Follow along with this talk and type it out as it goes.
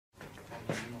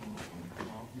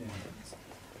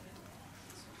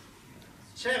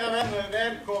Kära vänner,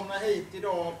 välkomna hit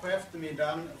idag på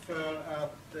eftermiddagen för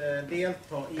att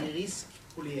delta i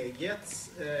riskkollegiets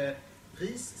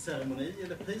prisceremoni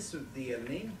eller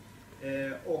prisutdelning.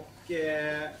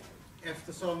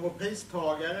 Eftersom vår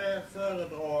pristagare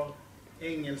föredrar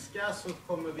engelska så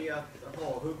kommer vi att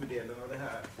ha huvuddelen av det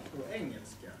här på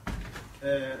engelska.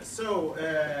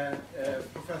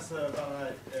 Professor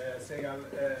Sehgal,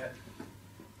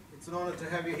 it's an honor to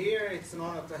have you here. It's an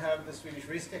honor to have the Swedish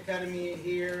Risk Academy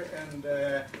here, and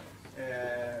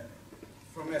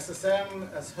from SSM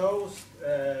as host,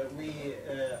 we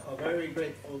are very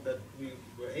grateful that we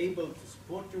were able to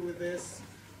support you with this.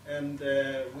 And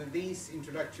with these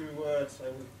introductory words, I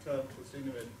will turn to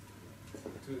Synnøve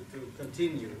to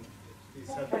continue. Please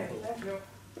have the floor.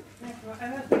 Thank you.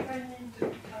 And I think I need,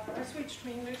 I switched to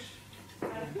English,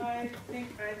 and I think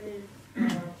I need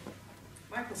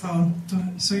microphone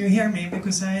so you hear me,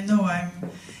 because I know I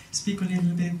speak a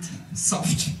little bit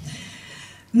soft.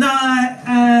 Now,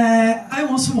 I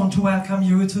also want to welcome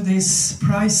you to this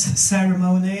prize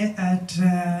ceremony at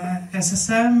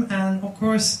SSM, and of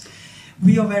course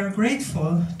we are very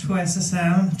grateful to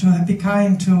SSM to be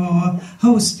kind to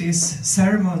host this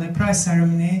ceremony, prize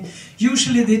ceremony.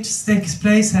 Usually this takes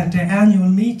place at the annual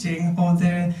meeting of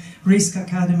the Risk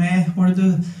Academy or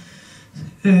the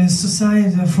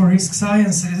Society for Risk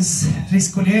Sciences,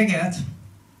 Riskkollegiet.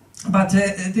 But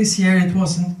this year it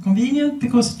wasn't convenient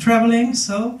because of traveling,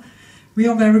 so we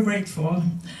are very grateful.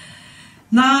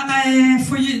 Now,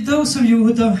 for you, those of you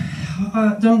who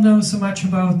don't know so much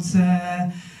about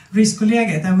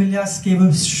Riskkollegiet, I will just give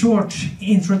a short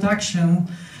introduction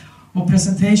or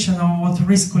presentation of what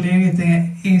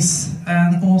Riskkollegiet is,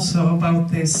 and also about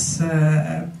this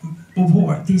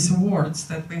these awards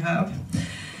that we have.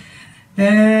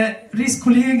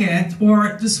 Riskkollegiet,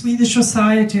 or the Swedish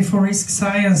Society for Risk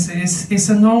Sciences, is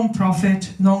a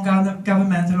non-profit,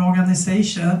 non-governmental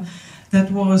organization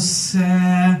that was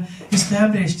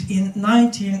established in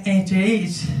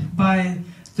 1988 by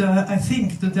I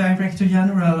think the Director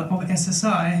General of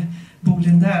SSI, Bo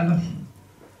Lindell,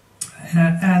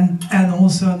 and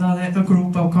also a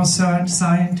group of concerned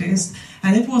scientists,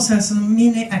 and it was as a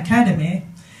mini academy.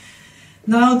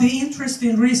 Now the interest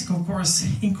in risk, of course,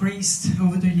 increased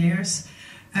over the years,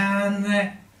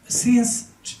 and since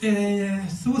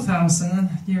 2000,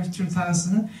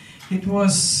 it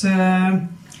was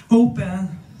open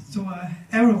to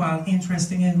everyone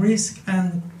interested in risk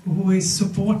and who is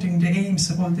supporting the aims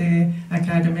of the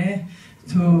academy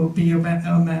to be a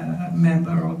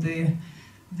member of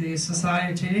the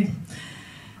society.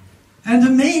 And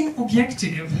the main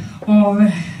objective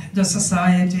of the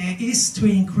society is to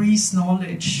increase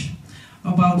knowledge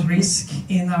about risk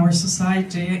in our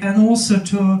society, and also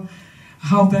to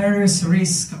how various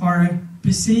risks are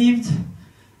perceived,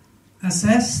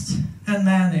 assessed and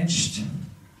managed.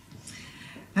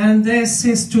 And this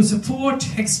is to support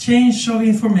exchange of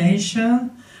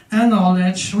information and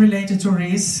knowledge related to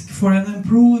risk for an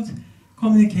improved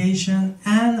communication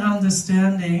and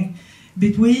understanding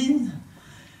between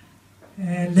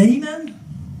laymen,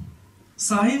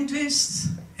 scientists,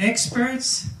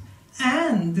 experts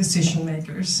and decision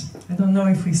makers. I don't know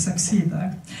if we succeed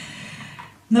there.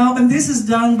 Now, and this is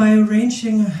done by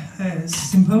arranging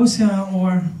symposia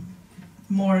or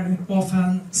more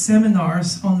often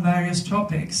seminars on various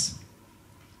topics.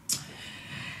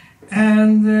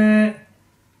 And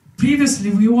previously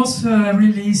we also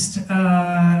released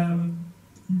a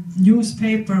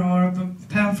newspaper or a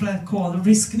pamphlet called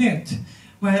Risknytt,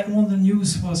 where all the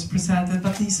news was presented,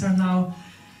 but these are now,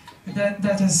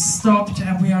 that has stopped,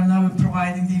 and we are now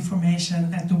providing the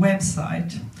information at the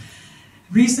website.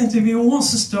 Recently we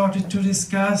also started to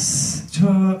discuss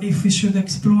if we should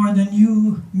explore the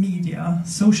new media,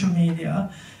 social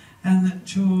media, and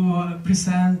to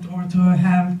present or to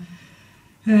have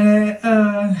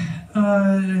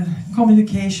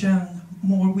communication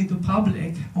more with the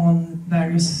public on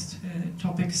various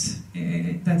topics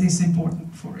that is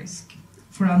important for risk,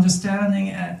 for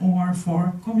understanding or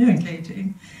for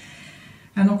communicating.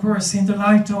 And of course, in the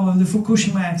light of the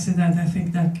Fukushima accident, I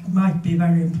think that might be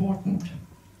very important.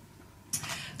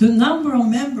 The number of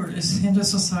members in the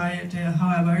society,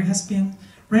 however, has been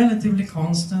relatively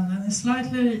constant and is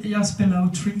slightly just below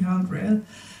 300,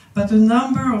 but the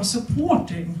number of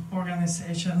supporting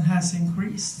organizations has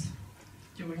increased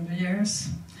during the years.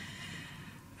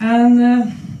 And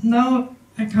now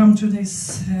I come to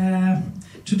this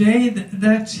today,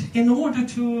 that in order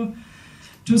to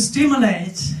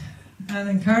stimulate and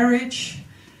encourage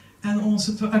and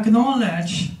also to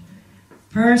acknowledge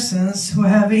persons who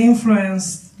have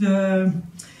influenced the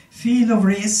field of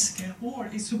risk or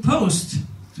is supposed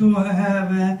to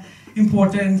have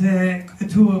important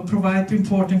to provide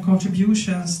important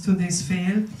contributions to this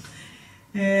field.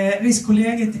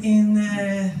 Rikskollegiet in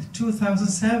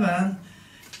 2007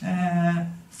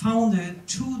 founded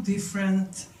 2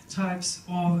 different types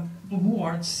of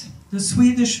awards. The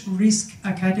Swedish Risk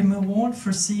Academy Award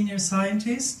for Senior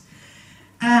Scientists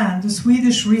and the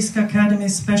Swedish Risk Academy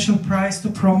Special Prize to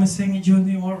Promising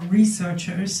Junior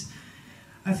Researchers.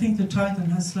 I think the title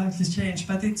has slightly changed,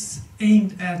 but it's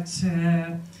aimed at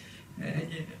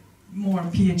more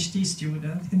PhD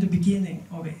students in the beginning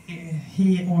of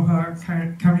he or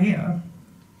her career.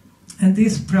 And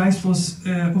this prize was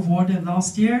awarded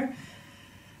last year.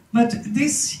 But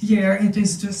this year it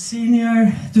is the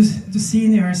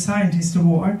Senior Scientist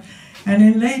Award. And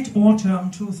in late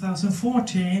autumn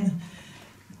 2014,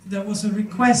 there was a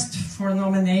request for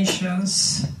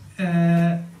nominations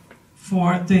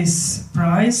for this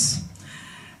prize.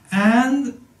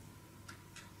 And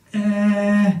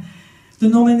the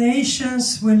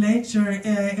nominations were later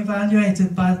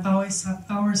evaluated by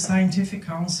our scientific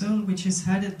council, which is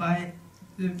headed by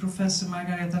Professor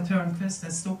Margareta Törnqvist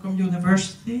at Stockholm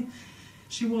University.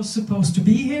 She was supposed to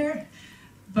be here,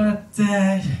 but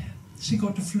she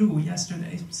got the flu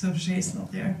yesterday, so she is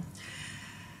not there.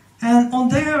 And on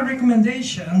their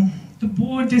recommendation, the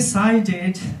board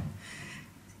decided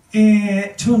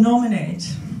to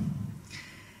nominate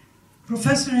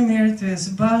Professor Emeritus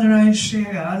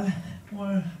Sehgal,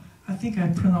 or I think I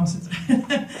pronounced it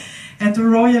right, at the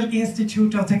Royal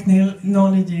Institute of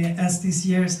Technology as this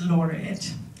year's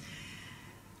laureate.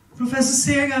 Professor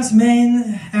Sehgal's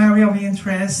main area of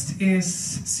interest is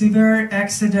severe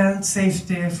accident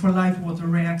safety for light water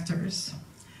reactors.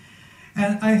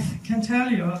 And I can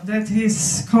tell you that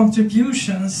his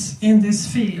contributions in this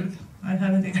field, I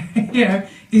have it here,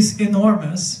 is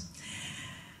enormous.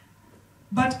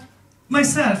 But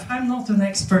myself, I'm not an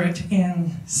expert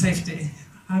in safety.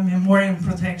 I'm more in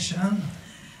protection.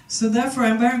 So therefore,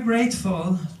 I'm very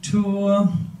grateful to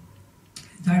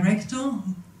Director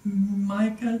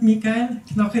Mikael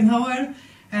Knochenhauer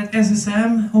at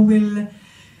SSM, who will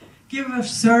give a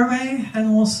survey and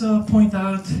also point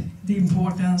out the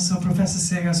importance of Professor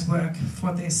Sehgal's work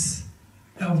for this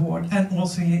award and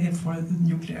also for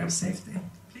nuclear safety.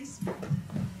 Please.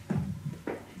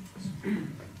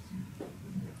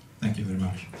 Thank you very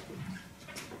much.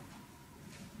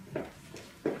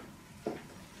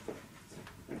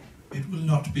 It will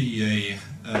not be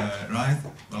right.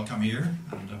 Welcome here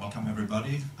and welcome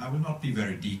everybody. I will not be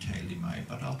very detailed in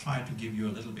but I'll try to give you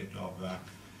a little bit of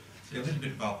say a little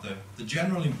bit about the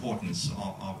general importance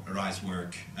of RISE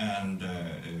work and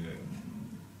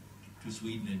to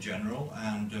Sweden in general,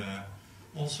 and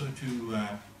also to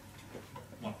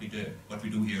what we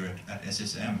do here at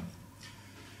SSM.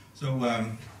 So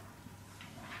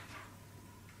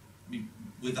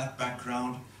with that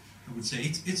background, I would say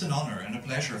it's an honor and a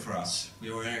pleasure for us. We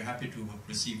are very happy to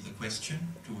receive the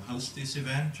question, to host this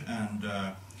event, and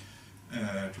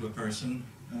to a person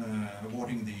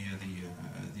awarding the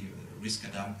Risk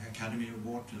Academy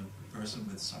Award to a person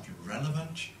with such a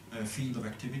relevant field of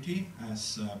activity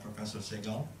as Professor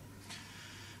Sehgal.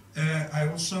 I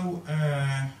also,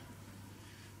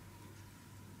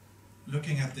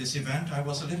 looking at this event, I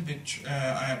was a little bit,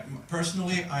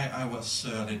 personally, I was a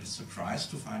little bit surprised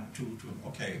to find,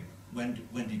 okay, when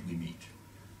did we meet?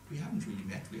 We haven't really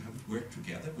met, we haven't worked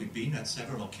together. We've been at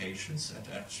several occasions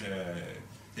at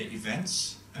the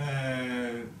events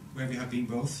where we have been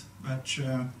both, but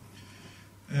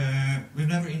we've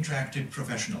never interacted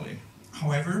professionally.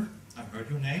 However, I've heard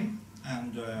your name,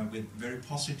 and with very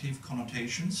positive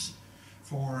connotations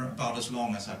for about as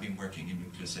long as I've been working in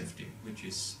nuclear safety, which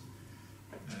is,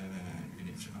 even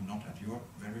if I'm not at your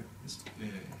very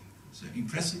it's an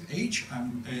impressive age,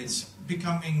 I'm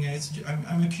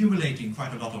accumulating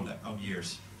quite a lot of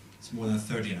years. It's more than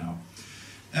 30 now.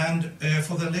 And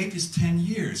for the latest 10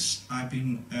 years, I've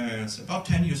been, about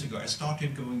 10 years ago, I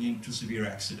started going into severe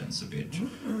accidents a bit.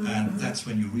 And that's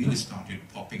when you really started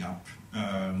popping up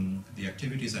the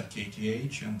activities at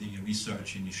KTH and the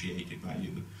research initiated by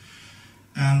you.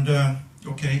 And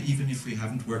okay, even if we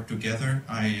haven't worked together,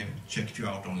 I checked you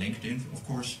out on LinkedIn, of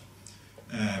course.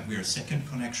 We are second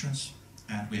connections,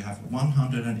 and we have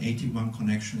 181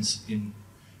 connections in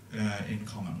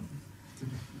common.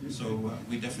 So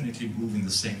we definitely move in the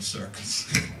same circles.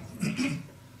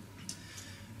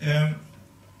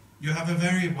 You have a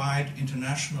very wide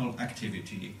international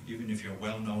activity, even if you're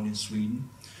well known in Sweden.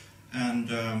 And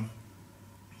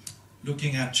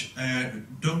looking at,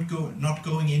 not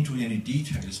going into any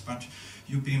details, but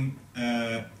you've been,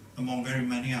 among very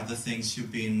many other things,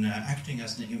 you've been acting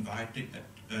as an invited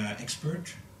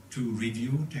expert to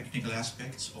review technical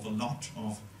aspects of a lot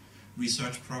of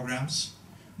research programs,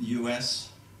 the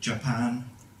US, Japan,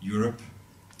 Europe.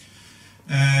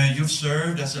 You've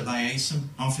served as a liaison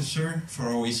officer for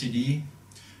OECD,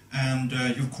 and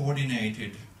you've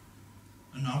coordinated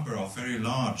a number of very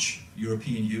large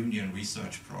European Union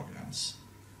research programs.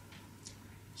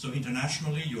 So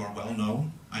internationally you are well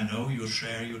known. I know you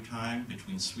share your time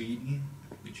between Sweden,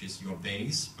 which is your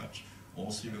base, but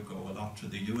also you go a lot to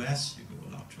the US, you go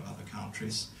a lot to other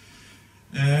countries.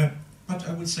 But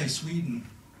I would say Sweden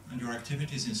and your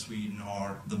activities in Sweden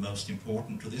are the most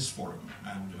important to this forum,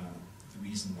 and the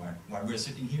reason why we're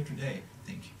sitting here today, I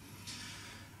think.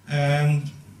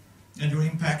 And your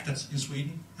impact in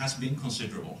Sweden has been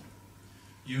considerable.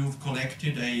 You've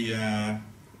collected a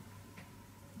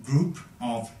group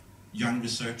of young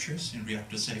researchers in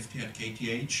reactor safety at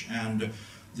KTH, and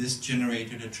this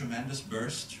generated a tremendous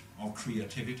burst of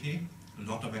creativity, a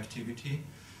lot of activity.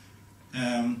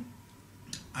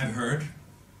 I've heard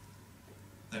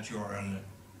that you're an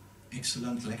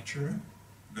excellent lecturer,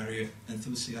 very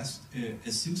enthusiastic,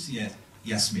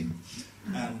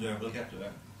 and we'll get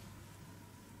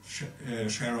a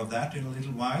share of that in a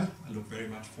little while. I look very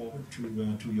much forward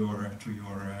to your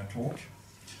talk.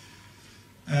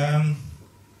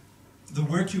 The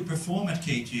work you perform at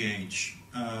KTH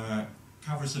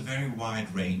covers a very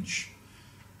wide range,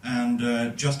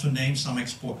 and just to name some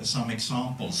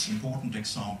examples, important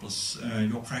examples,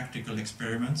 your practical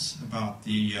experiments about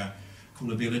the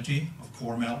coolability of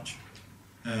core melt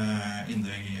in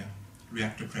the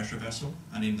reactor pressure vessel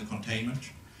and in the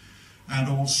containment, and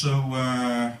also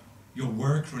your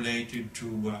work related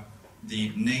to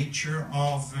the nature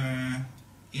of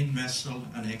in-vessel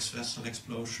and ex-vessel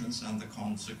explosions and the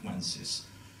consequences,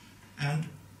 and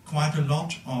quite a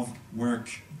lot of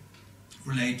work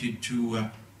related to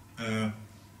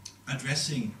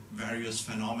addressing various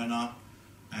phenomena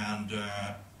and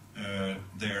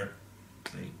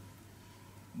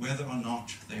whether or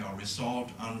not they are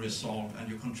resolved, unresolved, and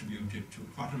you contributed to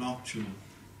quite a lot to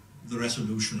the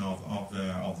resolution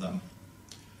of them.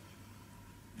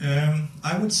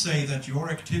 I would say that your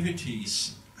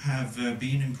activities have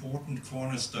been important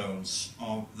cornerstones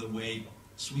of the way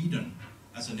Sweden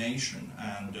as a nation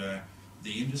and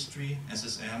the industry,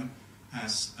 SSM,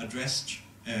 has addressed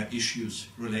issues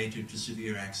related to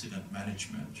severe accident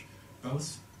management,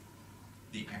 both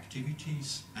the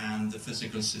activities and the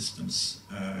physical systems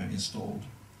installed.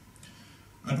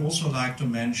 I'd also like to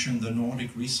mention the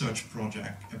Nordic Research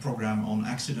Program on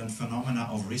Accident Phenomena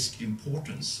of Risk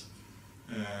Importance,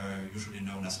 usually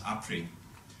known as APRI.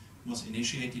 Was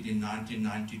initiated in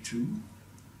 1992.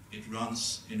 It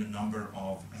runs in a number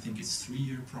of, I think it's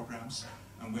 3-year programs,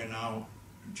 and we're now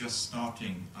just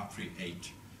starting APRI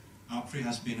 8. APRI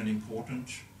has been an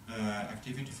important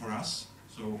activity for us,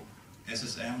 so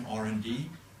SSM R&D,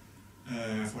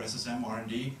 for SSM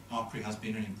R&D, APRI has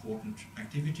been an important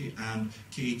activity, and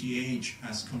KTH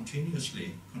has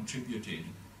continuously contributed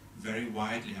very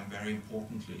widely and very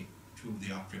importantly to the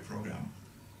APRI program.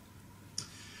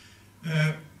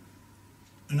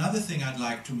 Another thing I'd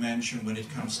like to mention when it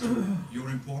comes to your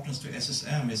importance to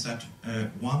SSM is that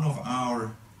one of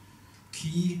our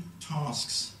key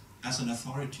tasks as an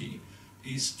authority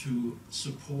is to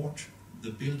support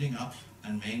the building up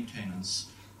and maintenance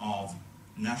of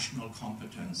national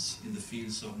competence in the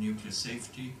fields of nuclear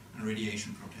safety and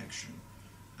radiation protection.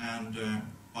 And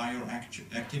by your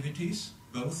activities,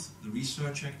 both the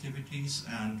research activities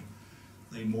and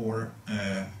the more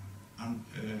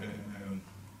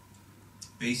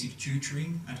basic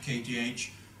tutoring at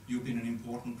KTH, you've been an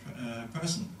important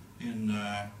person in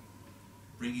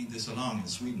bringing this along in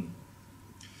Sweden.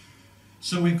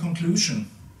 So in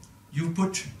conclusion, you've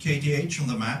put KTH on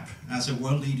the map as a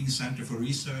world-leading center for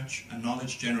research and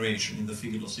knowledge generation in the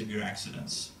field of severe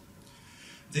accidents.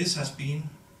 This has been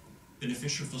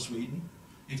beneficial for Sweden.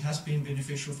 It has been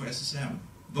beneficial for SSM,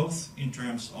 both in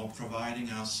terms of providing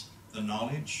us the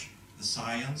knowledge, the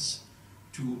science,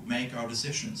 to make our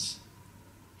decisions,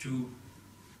 to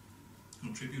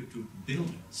contribute to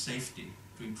build safety,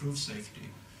 to improve safety,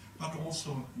 but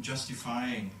also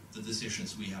justifying the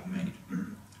decisions we have made.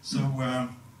 So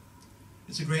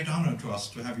it's a great honor to us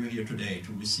to have you here today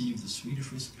to receive the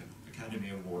Swedish Risk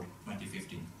Academy Award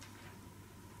 2015.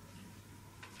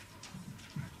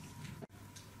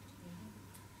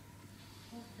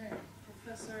 Okay,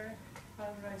 Professor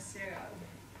Sehgal,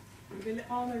 we will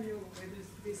honor you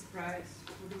with this prize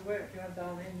for the work you have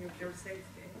done in nuclear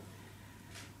safety.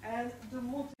 And the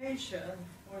motivation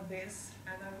for this,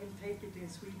 and I will take it in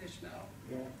Swedish now.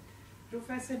 Yeah.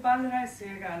 Professor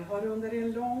Sehgal har under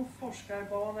en lång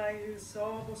forskarbana i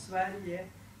USA och Sverige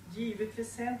givit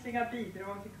väsentliga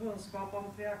bidrag till kunskap om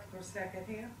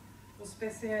reaktorsäkerhet och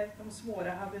speciellt om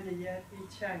svåra haverier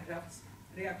i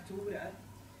kärnkraftsreaktorer.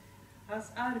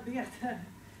 Hans arbete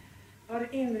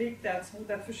har inriktats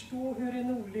mot att förstå hur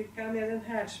en olycka med en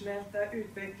härdsmälta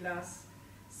utvecklas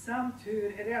samt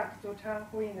hur reaktortank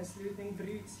och inneslutning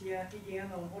bryts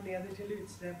igenom och leder till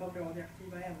utsläpp av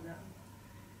radioaktiva ämnen.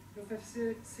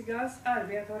 Professor Sehgals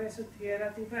arbete har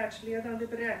resulterat i världsledande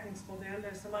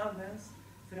beräkningsmodeller som används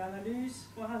för analys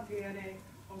och hantering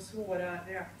av svåra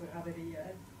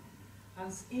reaktorhaverier.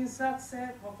 Hans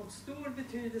insatser har fått stor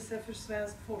betydelse för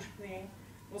svensk forskning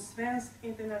och svenskt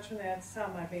internationellt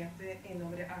samarbete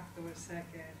inom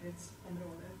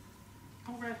reaktorsäkerhetsområdet.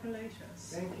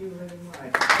 Congratulations. Thank you very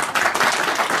much.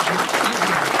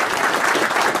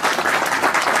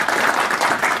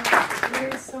 There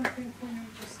is something for you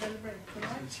to celebrate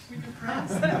tonight with your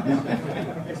friends.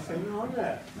 It's an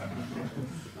honor.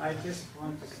 I just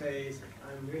want to say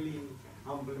I'm really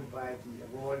humbled by the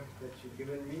award that you've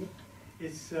given me.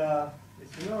 It's an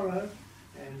honor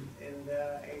and a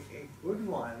good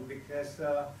one because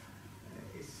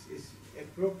it's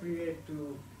appropriate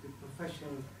to the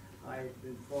profession I've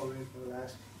been following for the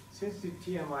last, since the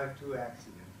TMI-2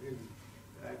 accident, really.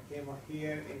 I came up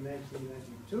here in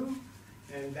 1992,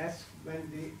 and that's when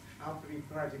the Opry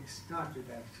project started,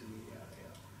 actually.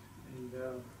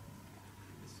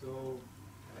 So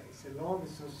it's a long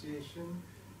association,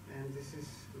 and this is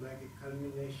like a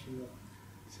culmination of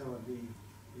some of the,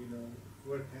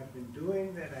 work I've been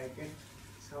doing, that I get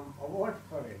some award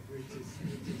for it, which is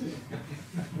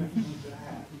good to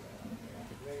have.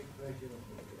 Very pleasurable.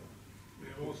 We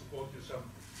also bought you some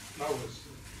flowers.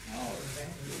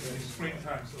 It's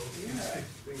springtime, so Yeah,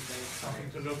 it's something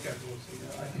to look at also.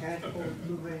 I can't hold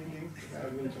too many things, but I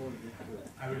will hold it good.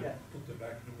 I will Yeah. put them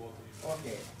back in the water.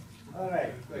 Okay. All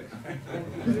right, good.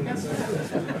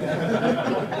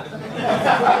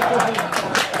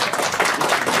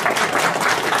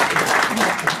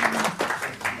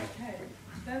 Okay,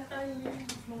 then I leave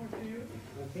the floor to you.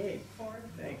 Okay,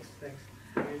 thanks.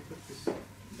 We'll put this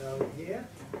down here.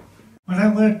 What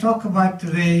I'm going to talk about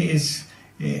today is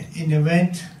an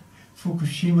event,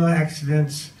 Fukushima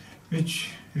accidents,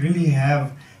 which really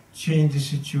have changed the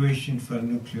situation for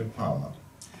nuclear power.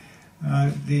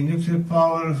 The nuclear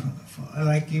power,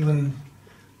 like even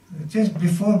just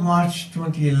before March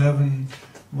 2011,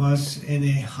 was in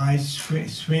a high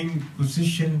swing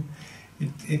position.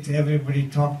 Everybody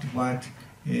talked about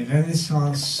a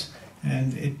renaissance,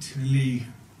 and it really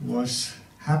was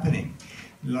happening.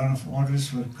 A lot of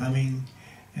orders were coming,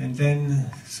 and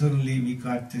then suddenly we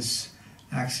got these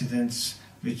accidents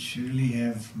which really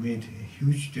have made a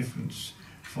huge difference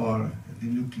for the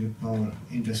nuclear power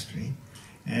industry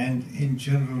and in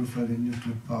general for the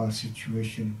nuclear power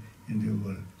situation in the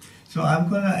world. So I'm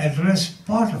going to address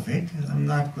part of it. I'm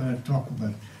not going to talk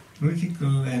about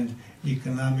political and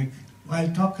economic.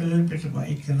 I'll talk a little bit about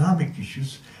economic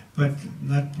issues, but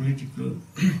not political.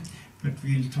 But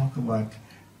we'll talk about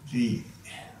the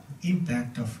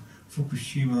impact of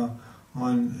Fukushima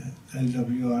on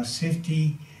LWR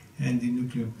safety and the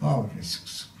nuclear power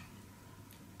risks.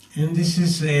 And this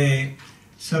is a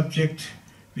subject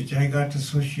which I got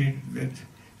associated with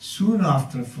soon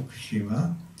after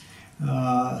Fukushima.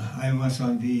 I was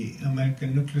on the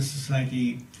American Nuclear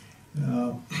Society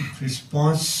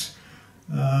response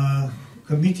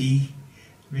committee,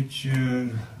 which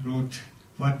wrote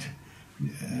what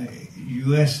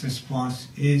U.S. response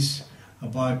is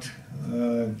about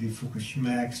the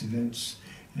Fukushima accidents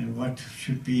and what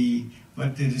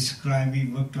they describe. We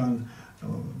worked on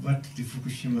what the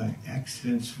Fukushima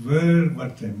accidents were,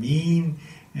 what they mean,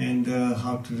 and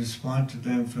how to respond to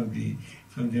them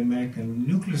from the American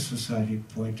Nuclear Society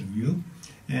point of view.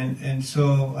 And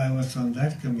so I was on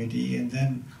that committee, and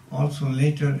then also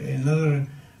later another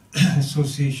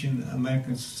association,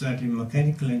 American Society of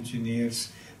Mechanical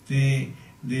Engineers, they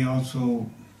also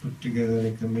put together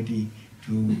a committee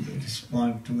to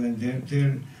respond to, and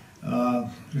their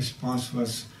response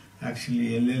was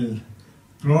actually a little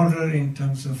broader in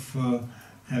terms of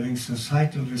having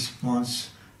societal response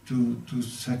to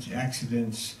such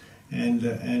accidents, and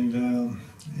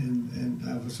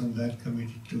I was on that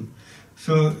committee too.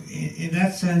 So in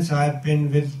that sense, I've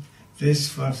been with this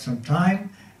for some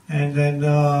time, and then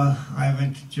I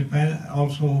went to Japan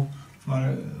also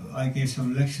I gave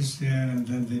some lectures there, and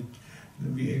then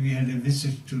we had a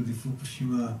visit to the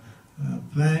Fukushima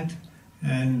plant,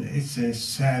 and it's a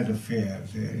sad affair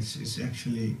there. It's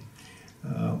actually,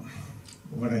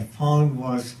 what I found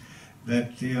was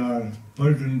that they are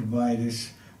burdened by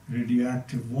this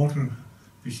radioactive water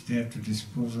which they have to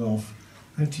dispose of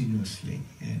continuously,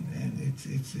 and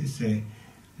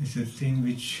it's a thing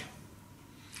which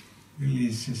really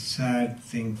is a sad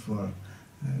thing for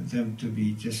them to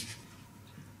be just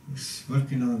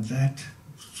working on that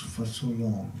for so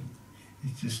long.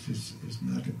 It just is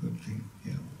not a good thing.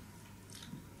 Yeah.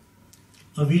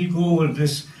 We'll go over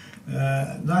this,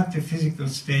 not the physical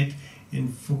state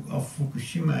of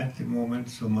Fukushima at the moment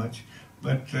so much,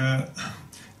 but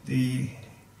the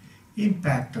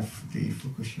impact of the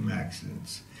Fukushima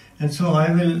accidents. And so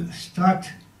I will start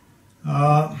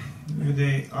with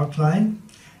the outline.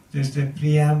 There's the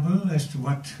preamble as to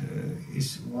what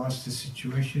was the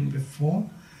situation before.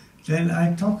 Then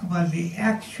I talk about the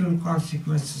actual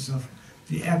consequences of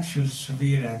the actual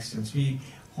severe accidents. We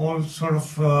all sort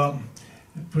of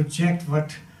project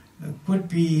what could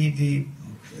be the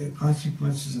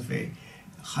consequences of a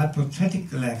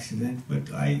hypothetical accident,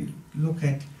 but I look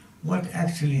at what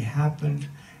actually happened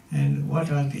and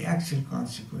what are the actual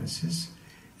consequences,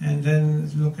 and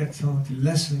then look at some of the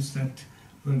lessons that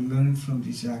were learned from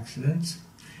these accidents.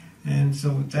 And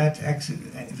so that's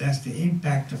the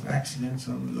impact of accidents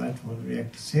on light water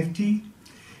reactor safety.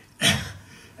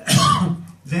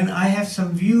 Then I have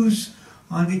some views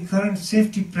on the current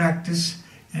safety practice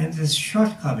and its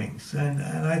shortcomings, and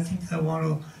I think I want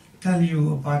to tell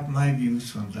you about my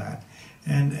views on that.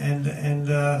 And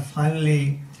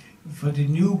finally, for the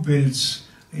new builds,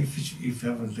 if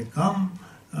ever they come,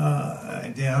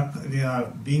 they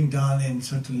are being done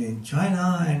certainly in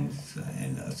China and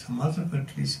some other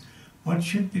countries. What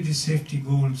should be the safety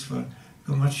goals for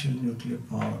commercial nuclear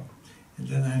power? And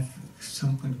then I have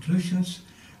some conclusions.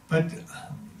 But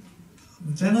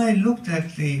then I looked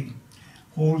at the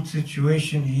whole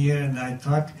situation here, and I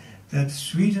thought that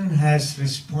Sweden has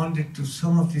responded to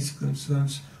some of these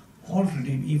concerns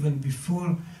already, even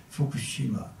before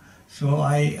Fukushima. So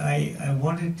I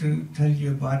wanted to tell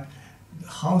you about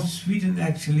how Sweden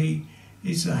actually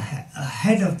is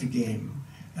ahead of the game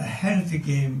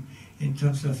in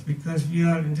terms of, because we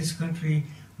are in this country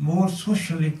more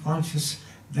socially conscious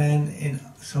than in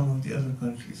some of the other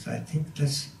countries. I think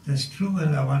that's true,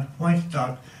 and I want to point it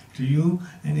out to you,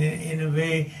 and in a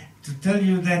way to tell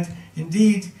you that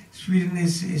indeed Sweden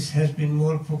has been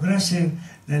more progressive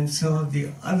than some of the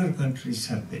other countries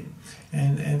have been,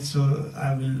 and so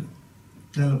I will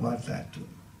tell about that too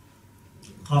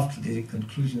after the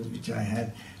conclusions which I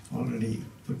had already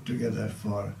put together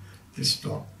for this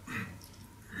talk.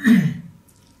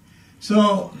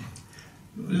 So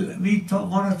we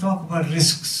want to talk about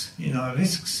risks,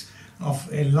 risks of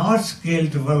a large-scale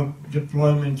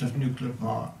deployment of nuclear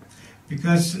power.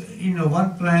 Because,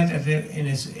 one plant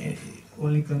is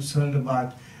only concerned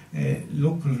about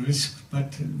local risk,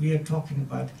 but we are talking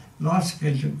about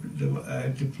large-scale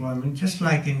deployment. Just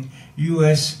like in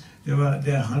US, there are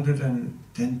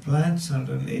 110 plants,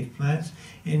 108 plants.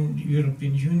 In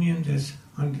European Union, there's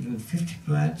 150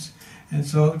 plants. And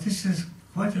so this is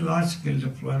quite a large-scale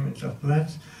deployment of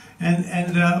plants. And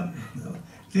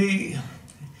the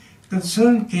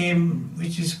concern came,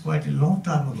 which is quite a long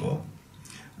time ago,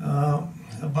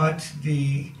 about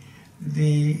the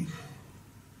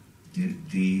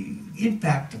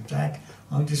impact of that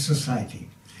on the society.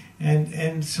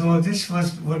 And so this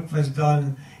was what was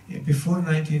done before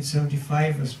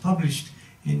 1975, was published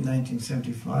in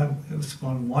 1975. It was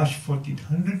called WASH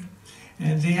 1400.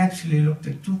 And they actually looked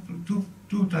at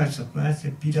two types of plants,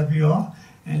 the PWR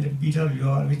and the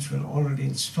BWR, which were already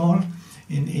installed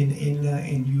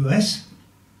in US.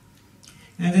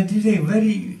 And they did a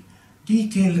very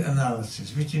detailed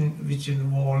analysis, which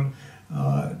involved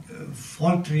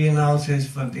fault reanalysis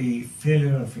for the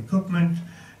failure of equipment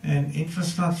and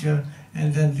infrastructure,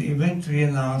 and then the event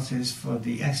reanalysis for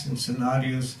the accident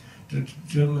scenarios to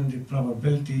determine the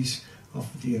probabilities of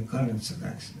the occurrence of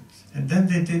accidents. And then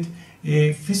they did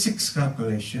a physics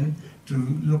calculation to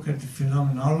look at the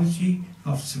phenomenology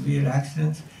of severe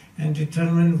accidents and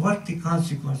determine what the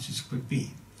consequences could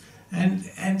be. And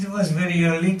it was very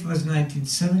early, it was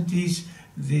 1970s,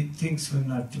 the things were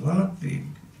not developed, the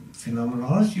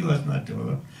phenomenology was not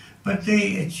developed, but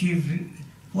they achieved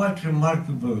quite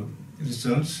remarkable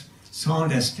results,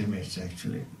 sound estimates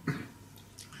actually.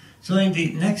 So in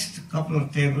the next couple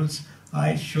of tables,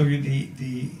 I show you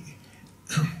the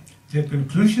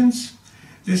conclusions.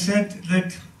 They said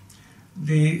that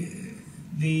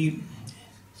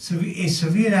a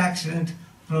severe accident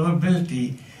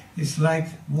probability is like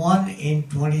 1 in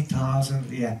 20,000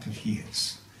 reactor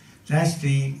years. That's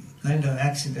the kind of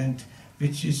accident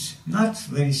which is not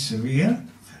very severe,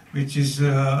 which is,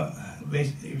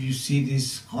 if you see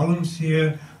these columns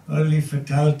here, early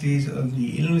fatalities,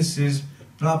 early illnesses,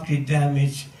 property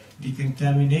damage,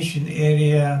 decontamination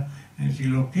area, and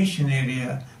relocation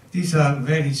area, these are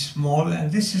very small,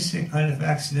 and this is a kind of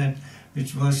accident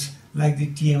which was like the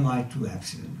TMI-2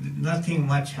 accident. Nothing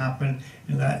much happened,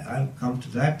 and I'll come to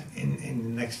that in the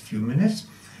next few minutes.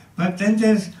 But then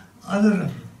there's other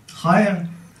higher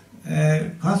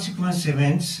consequence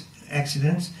events,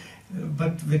 accidents,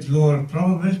 but with lower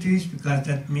probabilities, because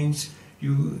that means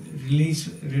you release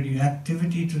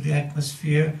radioactivity to the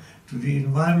atmosphere, to the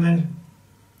environment,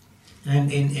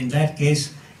 and in that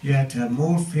case you have to have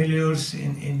more failures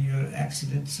in your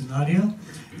accident scenario,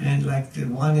 and like the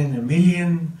 1 in a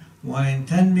million, 1 in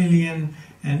 10 million,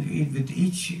 and with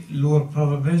each lower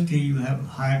probability you have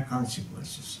higher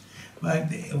consequences.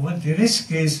 But what the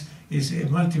risk is a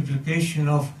multiplication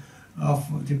of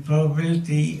the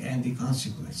probability and the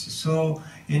consequences. So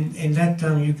in that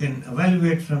term you can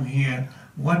evaluate from here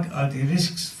what are the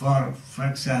risks for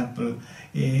example,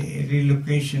 a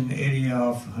relocation area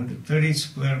of 130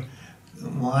 square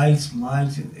miles.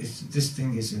 This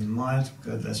thing is in miles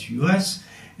because that's US,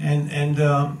 and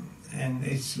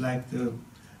it's like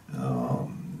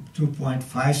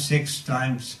 2.56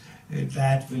 times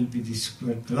that will be the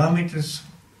square kilometers.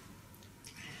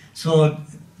 So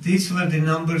these were the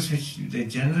numbers which they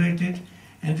generated,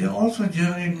 and they also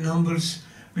generated numbers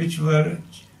which were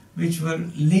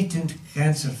latent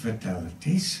cancer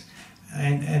fatalities,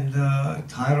 and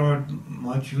thyroid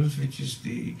modules, which is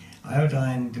the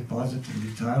iodine deposit in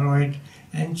the thyroid,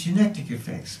 and genetic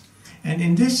effects. And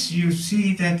in this you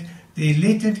see that the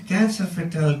latent cancer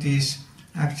fatalities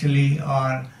actually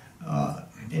are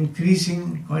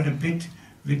increasing quite a bit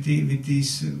with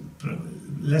these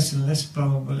less and less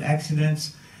probable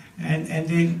accidents, and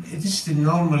then it is the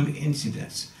normal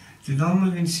incidence. The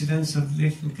normal incidence of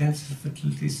latent cancer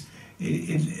fatalities,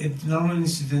 normal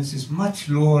incidence is much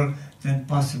lower than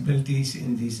possibilities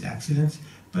in these accidents,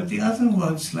 but the other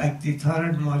ones like the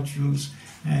thyroid modules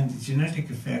and the genetic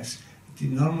effects, the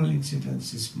normal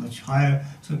incidence is much higher,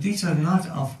 so these are not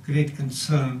of great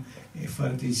concern for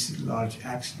these large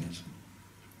accidents.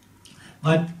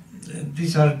 But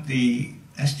these are the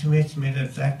estimates made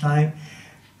at that time,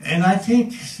 and I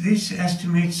think these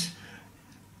estimates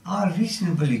are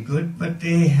reasonably good, but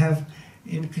they have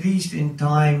increased in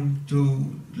time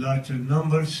to larger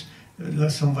numbers,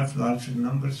 somewhat larger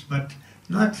numbers, but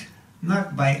not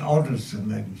by orders of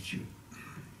magnitude.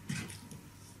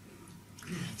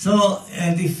 So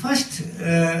the first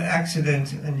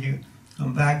accident, when you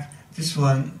come back, this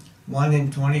one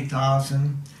in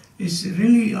 20,000, is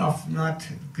really of not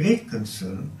great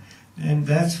concern, and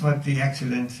that's what the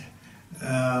accident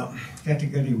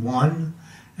category 1,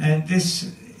 and this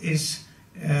is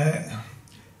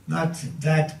not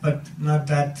that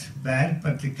bad,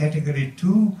 but the category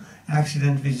 2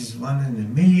 accident, which is 1 in a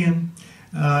million,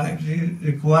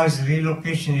 requires a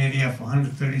relocation area of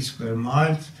 130 square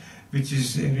miles, which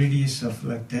is a radius of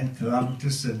like 10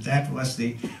 kilometers. So that was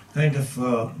the kind of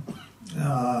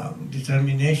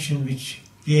determination which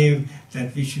gave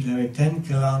that we should have a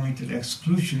 10-kilometer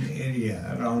exclusion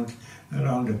area around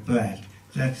a plant.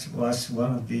 That was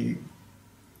one of the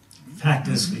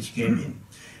factors which came in.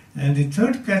 And the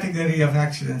third category of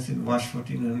accidents in WASH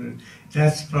 1400,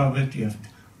 that's probability of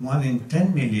 1 in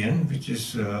 10 million, which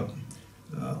is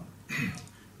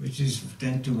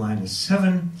 10 to minus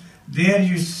 7. There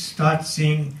you start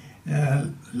seeing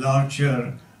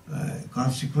larger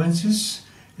consequences,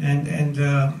 and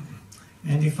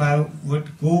if I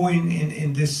would go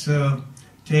in this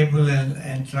table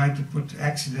and try to put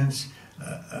accidents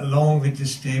along with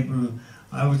this table,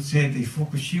 I would say the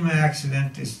Fukushima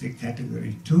accident is the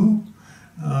category 2,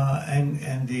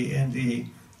 and the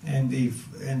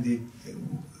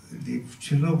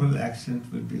Chernobyl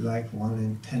accident would be like 1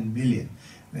 in 10 million,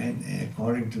 and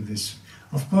according to this.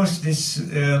 Of course, this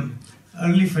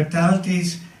early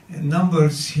fatalities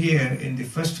numbers here in the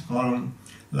first column,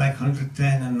 like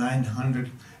 110 and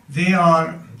 900, they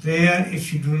are there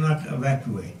if you do not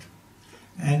evacuate.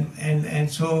 And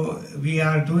so we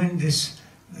are doing this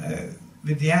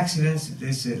with the accidents.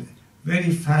 There's a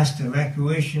very fast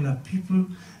evacuation of people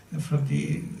from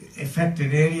the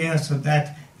affected area, so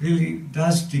that really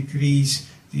does decrease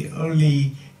the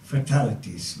early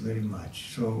fatalities very much.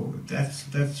 So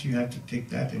that's you have to take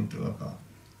that into account.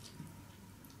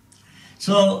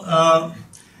 So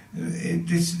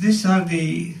these are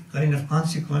the kind of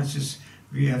consequences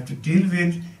we have to deal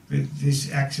with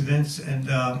these accidents, and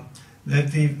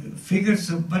that the figures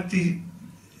of,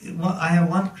 I have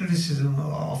one criticism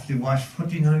of the WASH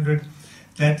 1400,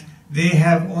 that they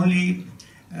have only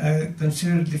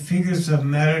considered the figures of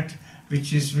merit,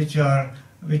 which are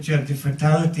the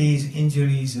fatalities,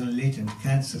 injuries, and latent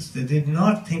cancers. They did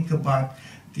not think about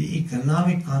the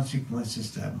economic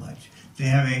consequences that much. they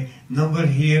have a number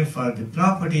here for the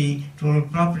property, total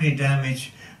property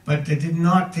damage, but they did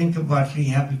not think about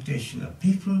rehabilitation of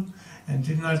people and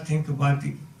did not think about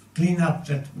the cleanup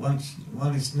that one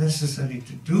is necessary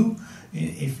to do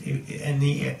if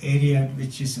any area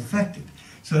which is affected.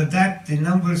 So that the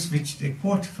numbers which they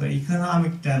quote for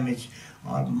economic damage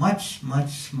are much,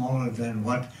 much smaller than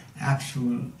what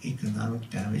actual economic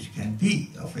damage can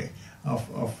be of a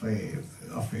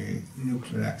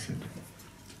nuclear accident.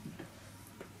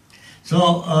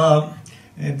 So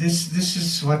this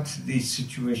is what the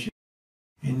situation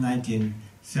in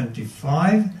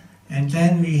 1975, and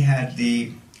then we had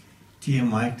the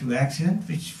TMI-2 accident,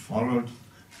 which followed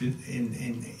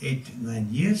in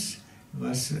 8-9 years.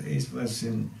 It was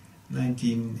in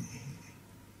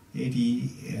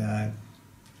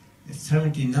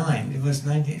 1979. It was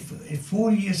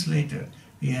 4 years later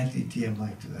we had the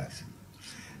TMI-2 accident.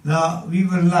 Now we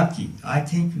were lucky. I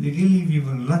think we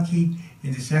were lucky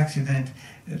in this accident.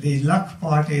 The luck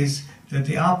part is that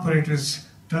the operators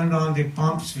turned on the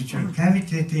pumps which were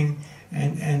cavitating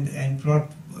and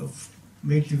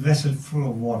made the vessel full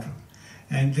of water.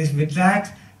 And with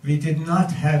that, we did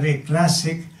not have a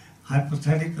classic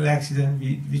hypothetical accident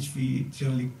which we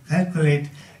generally calculate,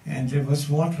 and there was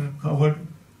water covered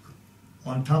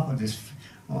on top of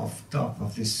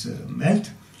this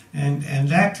melt, and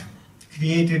that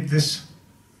created this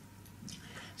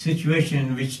situation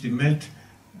in which the melt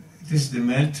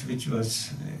which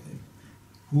was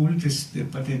cooled,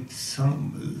 but a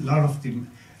lot of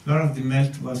the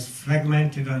melt was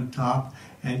fragmented on top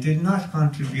and did not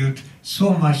contribute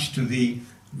so much to the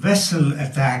vessel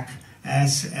attack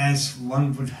as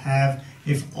one would have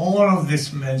if all of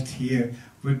this melt here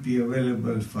would be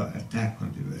available for attack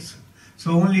on the vessel.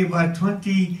 So only about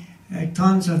 20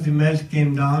 tons of the melt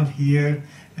came down here,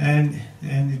 and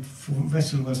the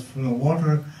vessel was full of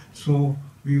water, so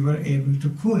we were able to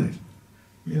cool it.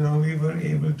 We were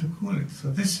able to cool it. So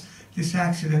this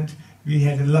accident, we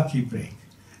had a lucky break,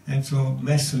 and so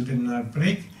vessel did not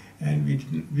break, and we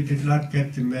did not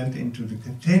get the melt into the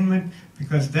containment,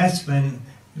 because that's when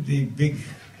the big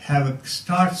havoc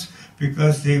starts,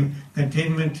 because the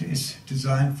containment is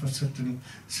designed for certain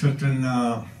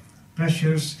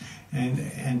pressures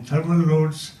and thermal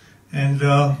loads, and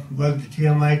the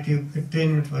TMI-2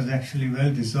 containment was actually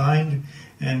well designed,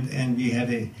 and we had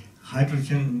a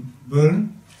hydrogen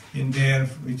burn in there,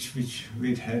 which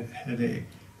we had a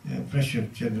pressure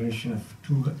generation of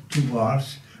 2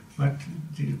 bars, but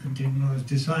the containment was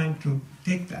designed to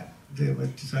take that. They were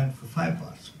designed for 5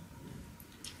 bars.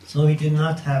 So we did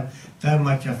not have that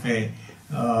much of a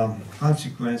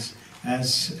consequence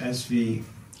as we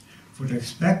would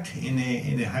expect in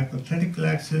a hypothetical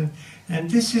accident. And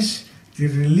this is the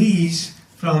release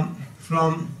from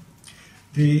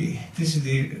this is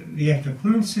the reactor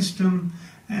coolant system,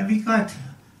 and we got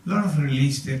a lot of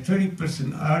release there.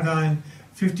 30% iodine,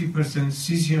 50%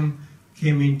 cesium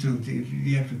came into the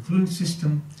reactor coolant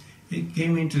system. It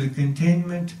came into the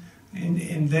containment,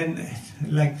 and then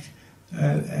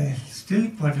still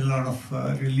quite a lot of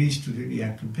release to the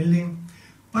reactor building,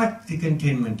 but the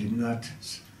containment did not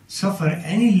suffer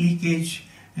any leakage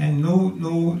and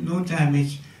no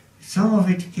damage. Some of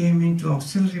it came into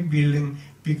auxiliary building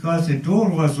because the door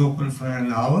was open for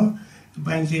an hour,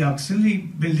 but the auxiliary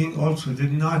building also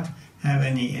did not have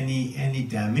any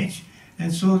damage,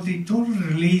 and so the total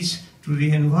release to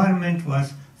the environment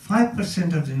was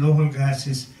 5% of the noble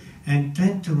gases and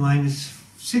 10 to minus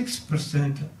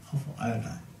 6% of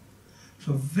iodine.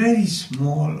 So very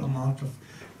small amount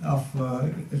of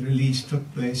release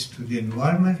took place to the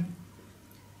environment,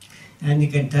 and the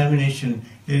contamination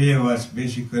area was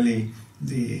basically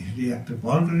the reactor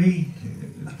boundary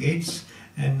gates,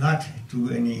 and not to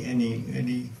any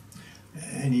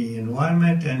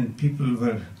environment. And people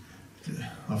were,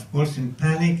 of course, in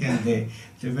panic, and they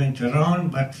went around,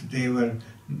 but they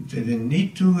didn't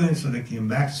need to, and so they came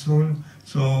back soon.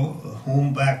 So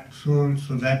home back soon.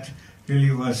 So that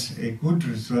really was a good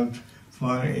result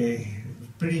for a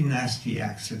pretty nasty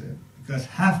accident, because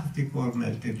half of the core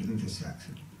melted in this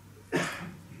accident.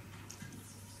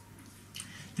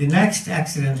 The next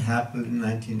accident happened in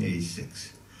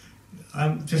 1986.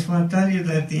 I just want to tell you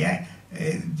that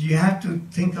you have to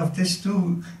think of this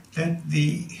too, that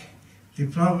the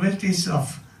probabilities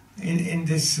of in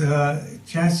this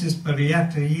chances per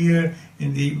reactor year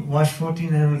in the WASH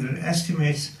 1400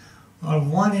 estimates are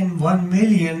 1 in 1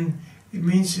 million. It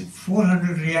means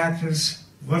 400 reactors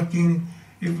working.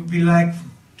 It would be like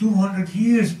 200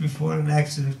 years before an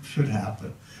accident should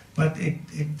happen. But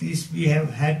we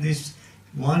have had this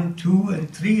 1, 2,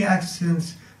 and 3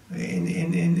 accidents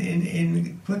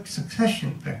in quick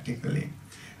succession practically.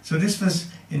 So this was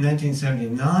in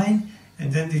 1979,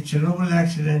 and then the Chernobyl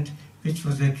accident, which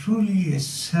was a truly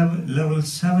level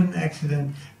 7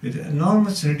 accident with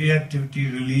enormous radioactivity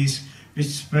release, which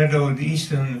spread over the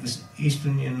Eastern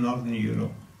and Northern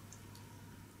Europe.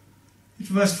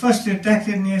 It was first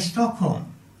detected near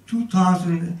Stockholm,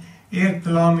 2,000 air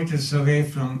kilometers away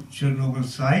from Chernobyl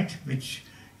site, which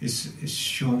is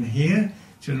shown here.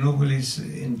 Chernobyl is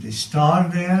in the star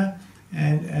there,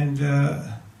 and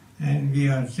we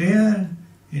are there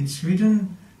in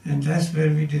Sweden, and that's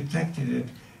where we detected it.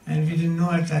 And we didn't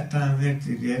know at that time where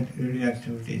the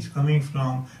radioactivity is coming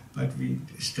from, but we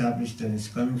established that it's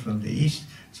coming from the east,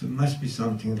 so there must be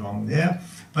something wrong there.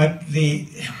 But the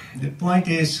point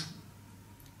is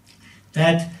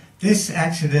that this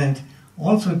accident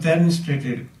also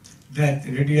demonstrated that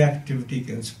radioactivity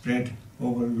can spread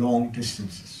over long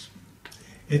distances.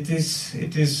 All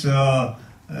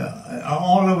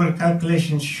our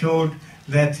calculations showed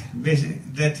that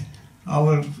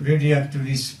our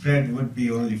radioactivity spread would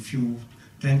be only few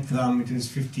 10 kilometers,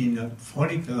 15 or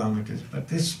 40 kilometers, but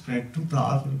this spread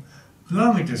 2,000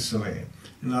 kilometers away.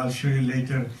 And I'll show you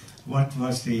later what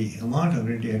was the amount of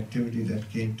radioactivity that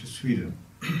came to Sweden.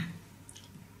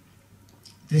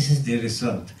 This is the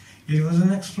result. It was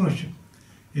an explosion.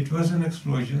 It was an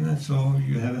explosion, and so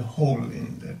you have a hole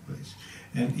in that place.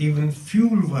 And even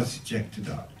fuel was ejected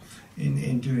out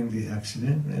during the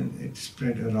accident, and it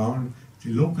spread around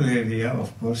the local area,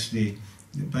 of course.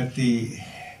 But the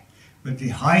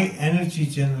high energy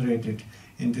generated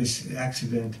in this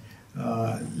accident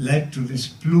led to this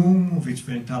plume which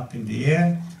went up in the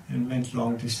air and went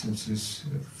long distances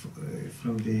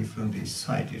from the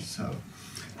site itself.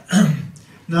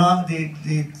 Now the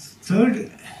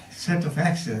third set of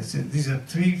accidents, these are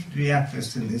 3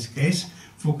 reactors in this case,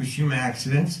 Fukushima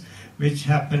accidents, which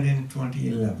happened in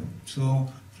 2011. So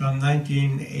from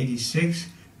 1986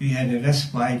 we had a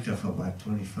respite of about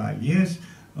 25 years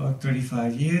or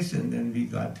 35 years, and then we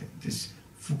got this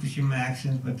Fukushima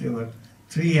accident, but there were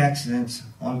 3 accidents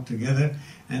altogether,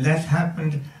 and that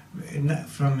happened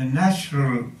from a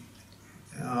natural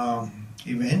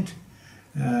event,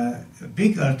 a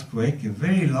big earthquake, a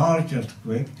very large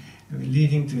earthquake,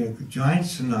 leading to a giant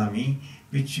tsunami,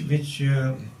 which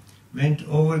went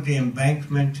over the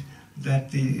embankment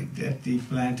that the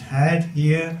plant had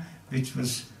here, which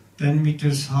was 10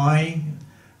 meters high.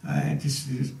 This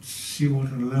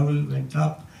seawater level went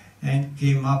up and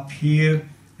came up here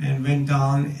and went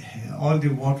down. All the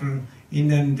water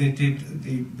inundated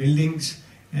the buildings,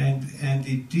 and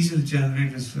the diesel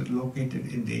generators were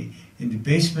located in the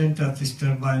basement of this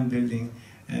turbine building,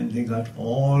 and they got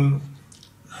all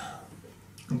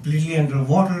completely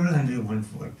underwater, and they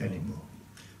wouldn't work anymore.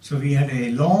 So we had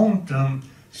a long-term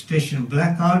station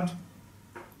blackout,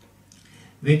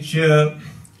 which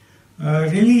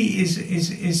really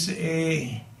is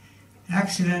a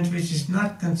accident which is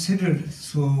not considered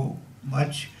so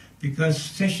much, because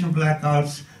station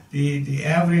blackouts, the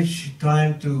average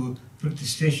time to put the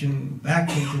station back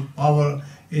into power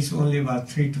is only about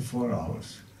 3 to 4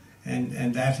 hours,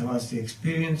 and that was the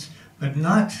experience, but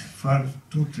not for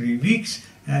 2-3 weeks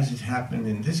as it happened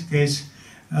in this case.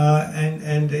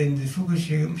 And in the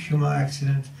Fukushima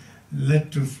accident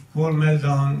led to coal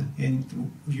meltdown in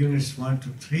units 1 to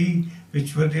 3,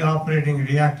 which were the operating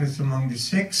reactors among the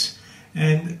 6.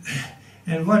 And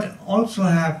what also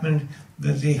happened,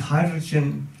 that the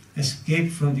hydrogen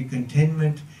escaped from the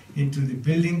containment into the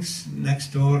buildings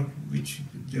next door, which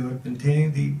they were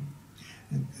containing the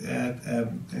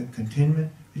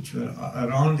containment, which were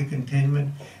around the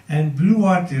containment, and blew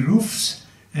out the roofs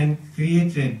and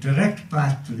created a direct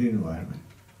path to the environment.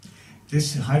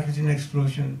 This hydrogen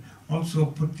explosion also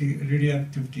put the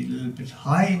radioactivity a little bit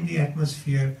high in the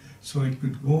atmosphere, so it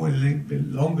could go a little bit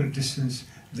longer distance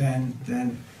than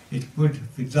it could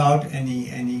without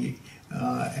any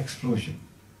explosion.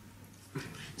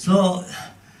 So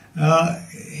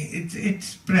it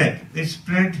spread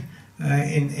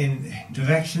in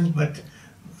directions, but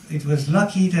it was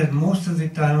lucky that most of the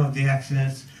time of the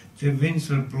accidents the winds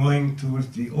were blowing towards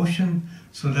the ocean,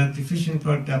 so that the fission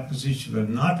product depositions were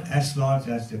not as large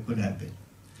as they could have been.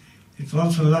 It's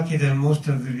also lucky that most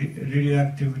of the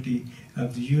radioactivity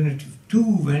of the Unit 2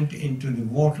 went into the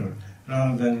water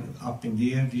rather than up in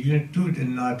the air. The Unit 2 did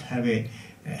not have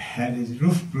had its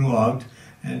roof blew out,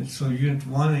 and so Unit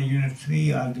 1 and Unit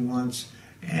 3 are the ones,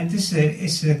 and this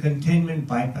is a containment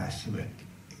bypass event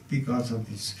because of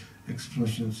these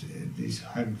explosions, these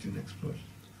hydrogen explosions.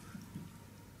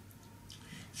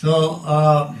 So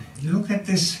look at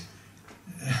this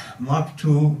Mark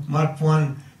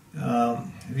 1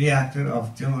 reactor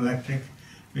of General Electric,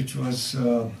 which was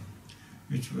the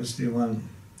one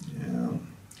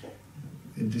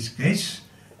in this case,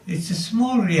 it's a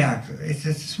small reactor. It's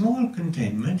a small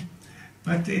containment,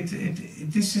 but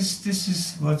this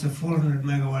was a 400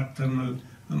 megawatt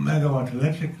megawatt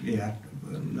electric reactor,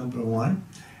 number one.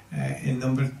 And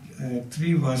number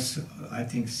 3 was, I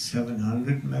think,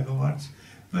 700 megawatts.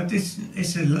 But it's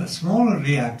a smaller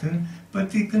reactor,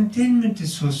 but the containment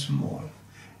is so small.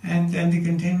 And the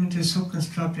containment is so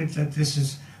constructed that this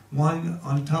is one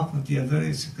on top of the other.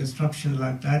 It's a construction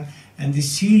like that. And the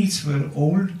seals were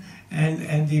old,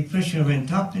 and the pressure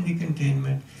went up in the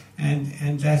containment,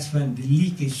 and that's when the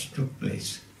leakage took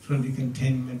place from the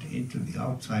containment into the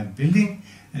outside building.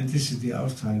 And this is the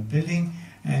outside building,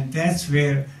 and that's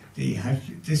where the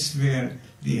hydrogen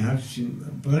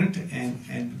burnt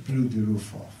and blew the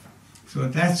roof off. So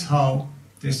that's how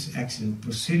this accident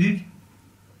proceeded.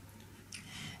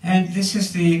 And this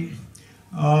is the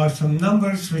some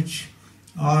numbers which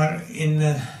are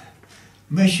in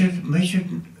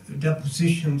measured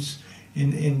depositions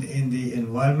in the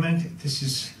environment. This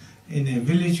is in a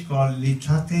village called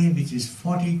Litate, which is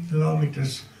 40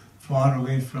 kilometers far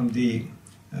away from the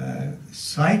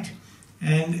site.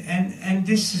 And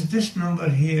this number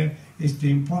here is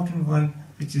the important one,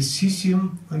 which is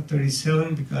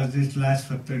cesium-137, because this lasts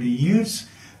for 30 years,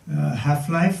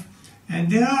 half-life. And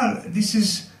this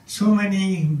is so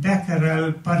many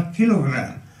becquerel per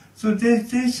kilogram. So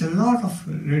there's a lot of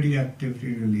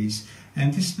radioactivity release.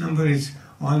 And this number is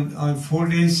on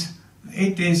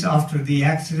 8 days after the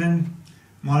accident,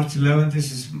 March 11th,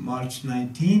 this is March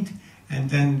 19th, and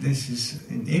then this is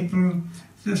in April.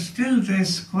 So still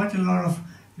there's quite a lot of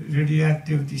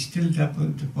radioactivity still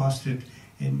deposited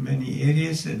in many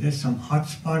areas. There's some hot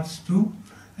spots too.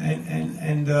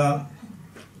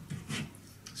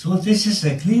 So this is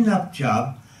a cleanup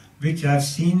job which I've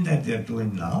seen that they're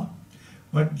doing now.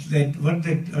 What they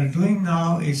are doing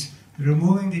now is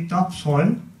removing the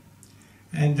topsoil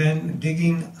and then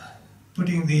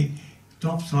putting the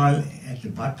topsoil at the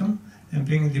bottom and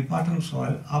bringing the bottom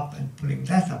soil up and putting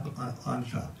that up on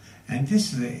top. And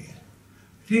this is a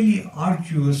really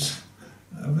arduous,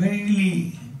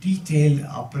 very detailed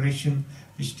operation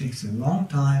which takes a long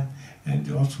time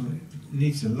and also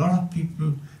needs a lot of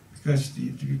people, because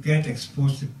you can't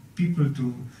expose the people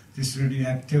to this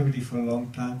radioactivity for a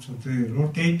long time, so they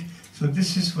rotate. So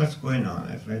this is what's going on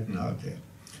right now there.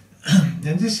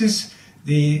 And this is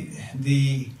the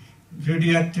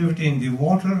radioactivity in the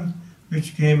water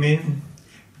which came in,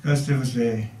 because there was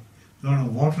a lot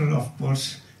of water, of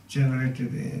course,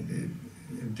 generated.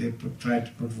 They tried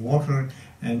to put water,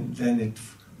 and then it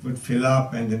would fill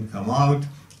up and then come out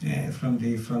from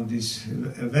these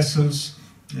vessels,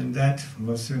 and that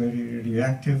was very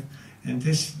radioactive. And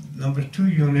this number 2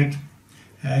 unit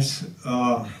has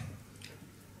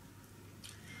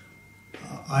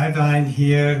iodine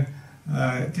here.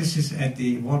 This is at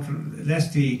the water. That's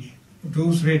the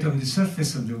dose rate on the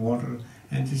surface of the water,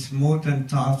 and it's more than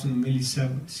 1,000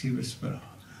 millisieverts per hour.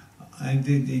 And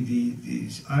the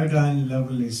iodine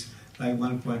level is like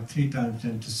 1.3 times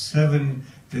 10 to 7.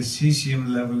 The cesium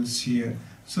levels here.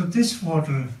 So this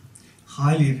water,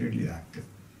 highly radioactive.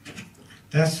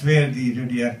 That's where the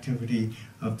radioactivity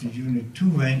of the unit 2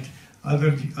 went.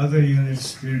 Other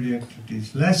units, radioactivity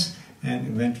is less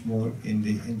and went more in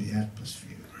the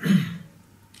atmosphere.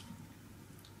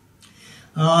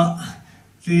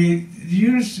 The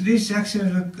units, these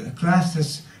actually are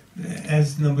classed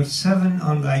as number 7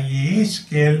 on the IAEA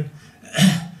scale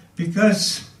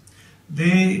because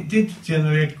they did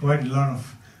generate quite a lot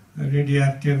of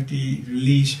radioactivity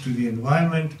released to the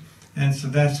environment, and so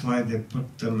that's why they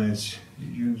put them as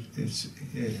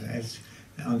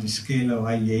on the scale of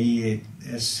IAEA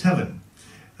as 7.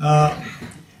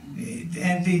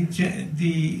 And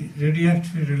the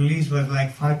radioactivity release was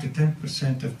like 5 to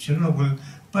 10% of Chernobyl,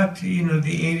 but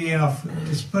the area of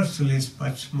dispersal is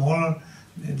much smaller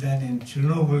than in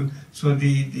Chernobyl, so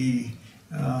the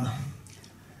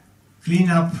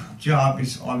cleanup job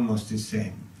is almost the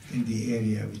same in the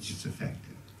area which is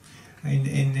affected.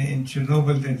 In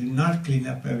Chernobyl, they did not clean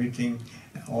up everything,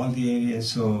 all the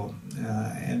areas, so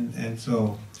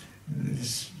so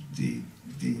the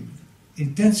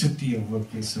intensity of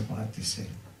work is about the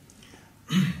same.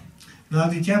 Now,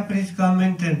 the Japanese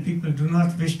government and people do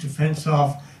not wish to fence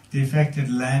off the affected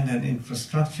land and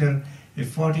infrastructure. A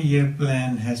 40-year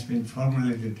plan has been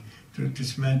formulated to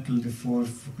dismantle the 4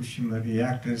 Fukushima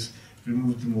reactors,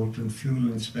 remove the molten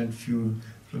fuel and spent fuel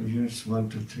from units 1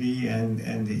 to 3, and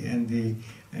the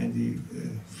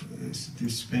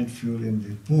spent fuel in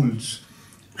the pools.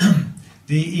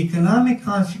 The economic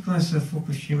consequences of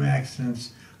Fukushima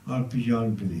accidents are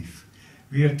beyond belief.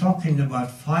 We are talking about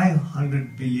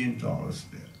 $500 billion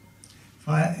there.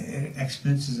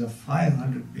 expenses of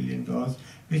 $500 billion,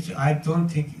 which I don't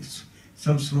think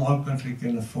some small country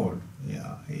can afford.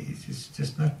 Yeah, it's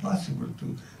just not possible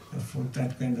to afford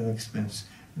that kind of expense.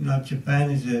 Now Japan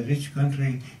is a rich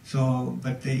country, so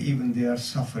but they are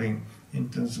suffering in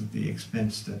terms of the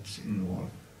expense that's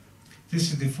involved.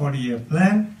 This is the 40-year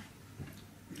plan.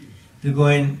 They're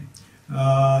going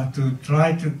to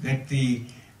try to get the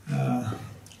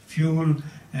fuel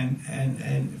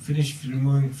and finish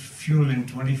removing fuel in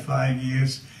 25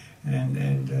 years, and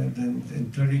then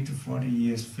in 30 to 40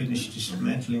 years finish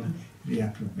dismantling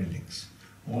reactor buildings.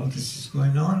 All this is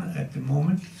going on at the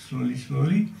moment,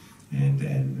 slowly, and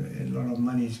a lot of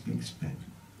money is being spent.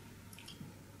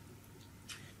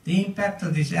 The impact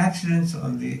of these accidents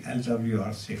on the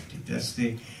LWR safety. That's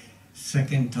the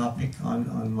second topic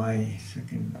on my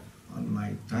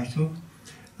title.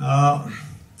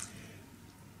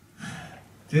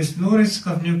 There's no risk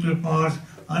of nuclear power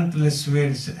until a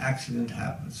severe accident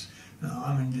happens.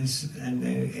 And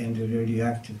the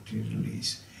radioactivity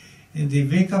release. And the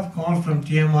wake-up call from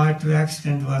TMI-2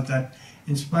 accident was that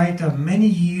in spite of many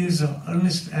years of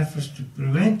earnest efforts to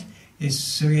prevent a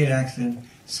severe accident,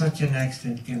 such an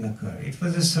accident can occur. It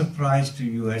was a surprise to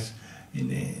US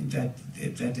that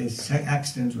an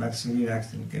accident like severe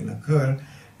accident can occur.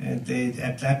 And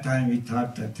at that time we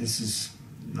thought that this is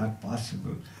not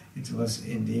possible. It was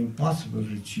in the impossible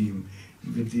regime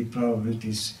with the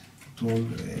probabilities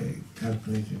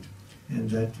calculated, and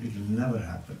that it will never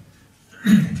happen.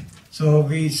 So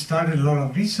we started a lot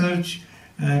of research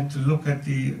to look at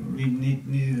we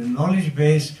needed a knowledge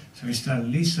base, so we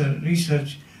started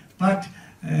research, but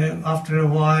after a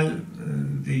while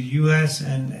the US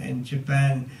and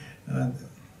Japan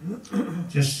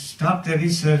just stopped their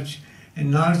research,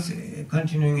 and now it's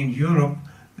continuing in Europe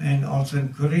and also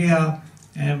in Korea.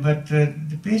 But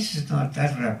the pace is not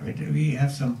that rapid. We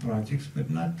have some projects, but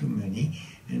not too many,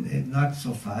 and not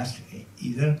so fast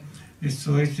either.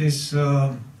 So it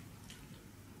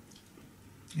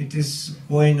is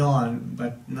going on,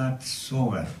 but not so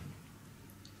well.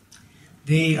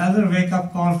 The other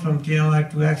wake-up call from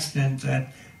TMI-2 accident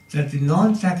that the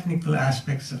non-technical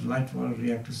aspects of light water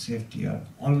reactor safety are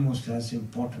almost as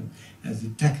important as the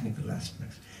technical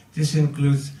aspects. This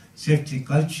includes safety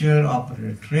culture,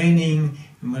 operator training,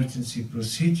 emergency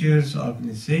procedures,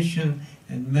 organization,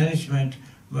 and management,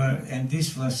 and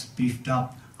this was beefed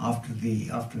up after the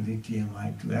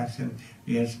TMI-2 accident.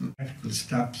 We had some practical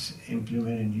steps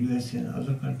implemented in US and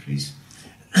other countries,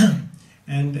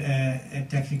 and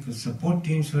technical support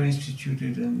teams were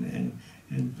instituted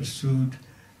and pursued.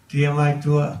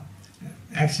 TMI-2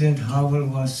 accident, however,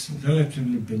 was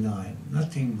relatively benign.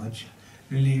 Nothing much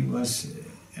really was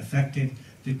affected.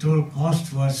 The total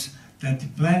cost was that the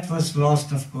plant was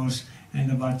lost, of course,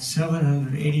 and about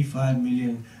 785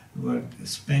 million were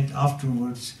spent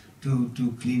afterwards to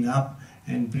clean up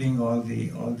and bring all the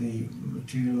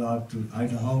material out to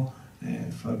Idaho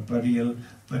for burial.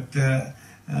 But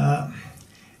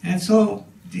and so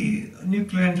the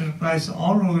nuclear enterprise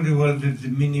all over the world did the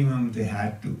minimum they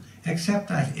had to, except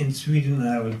that in Sweden,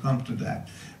 I will come to that,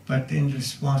 but in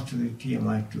response to the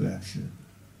TMI-2 accident.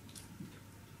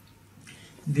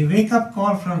 The wake-up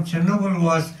call from Chernobyl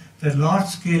was that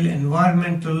large-scale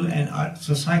environmental and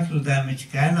societal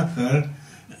damage can occur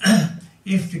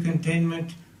if the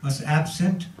containment was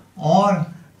absent or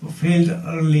failed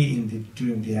early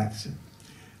during the accident.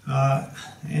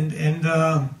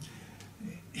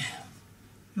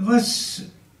 It was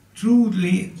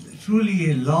truly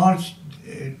a large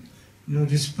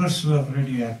dispersal of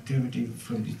radioactivity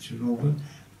from the Chernobyl,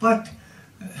 but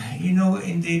in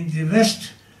the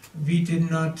West, we did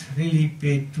not really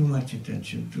pay too much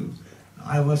attention to.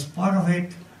 I was part of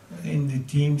it in the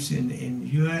teams in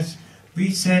US. We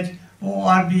said,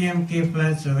 RBMK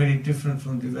plants are very different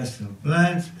from the Western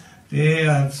plants. They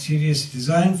have serious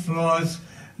design flaws.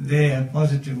 They have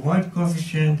positive void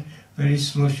coefficient, very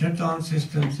slow shutdown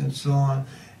systems, and so on.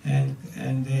 And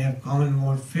they have common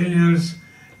mode failures.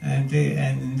 And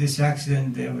in this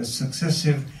accident, there were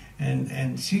successive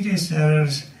and serious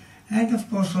errors. And of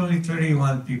course, only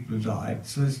 31 people died,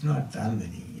 so it's not that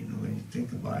many, when you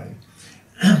think about it.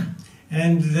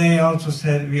 And we also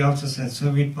said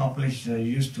Soviet populations are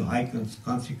used to high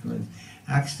consequence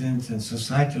accidents and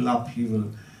societal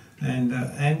upheaval, and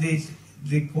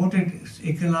the quoted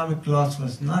economic loss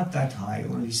was not that high,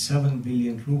 only 7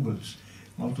 billion rubles,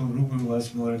 although ruble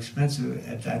was more expensive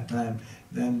at that time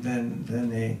than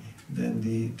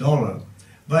the dollar.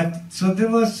 But so there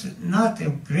was not a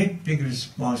great big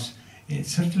response.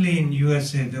 Certainly in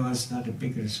USA there was not a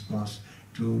big response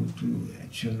to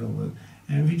Chernobyl,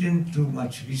 and we didn't do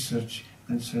much research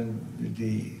concerned with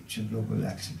the Chernobyl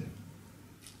accident.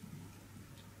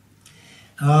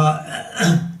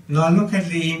 Now look at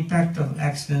the impact of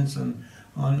accidents in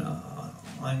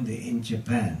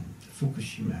Japan, the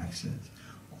Fukushima accident.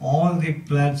 All the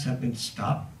plants have been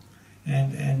stopped,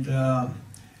 and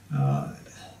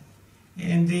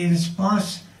the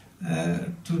response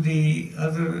to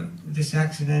this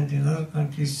accident in other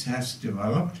countries has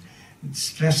developed.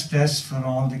 Stress tests for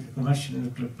all the commercial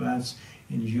nuclear plants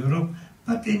in Europe,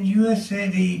 but in USA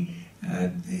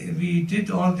we did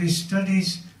all these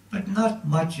studies, but not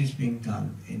much is being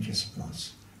done in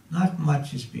response. Not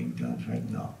much is being done right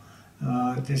now.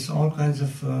 There's all kinds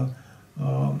of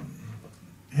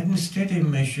administrative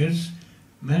measures,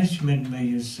 management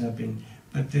measures have been,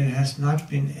 but there has not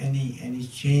been any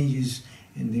changes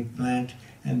in the plant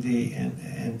and the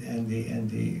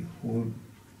whole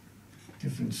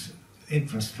different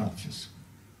infrastructures.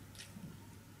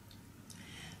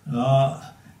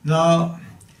 Now,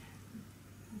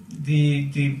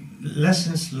 the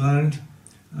lessons learned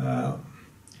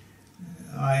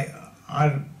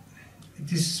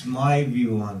this is my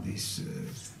view on this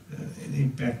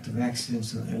impact of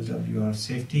accidents on LWR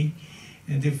safety.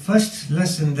 And the first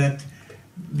lesson that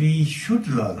we should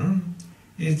learn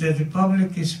is that the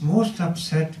public is most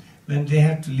upset when they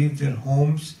have to leave their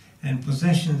homes and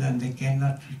possessions and they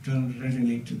cannot return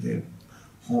readily to their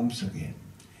homes again.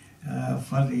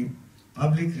 For the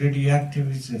public,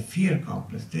 radioactive is a fear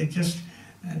complex. They just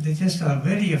are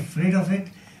very afraid of it,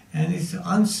 and it's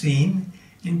unseen.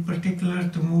 In particular,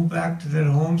 to move back to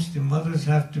their homes, the mothers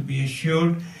have to be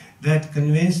assured that,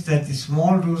 convinced that the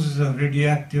small doses of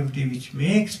radioactivity which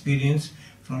may experience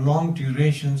for long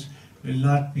durations will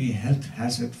not be a health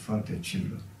hazard for their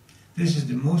children. This is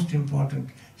the most important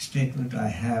statement I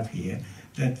have here,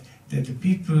 that the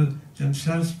people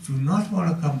themselves do not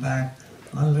want to come back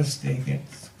unless they get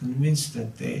convinced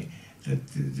that the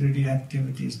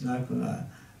radioactivity is not going to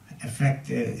affect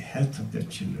the health of their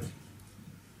children.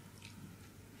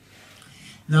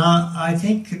 Now, I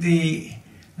think the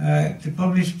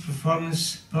published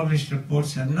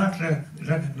reports have not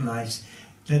recognized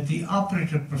that the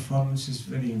operator performance is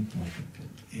very important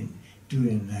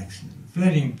during an accident.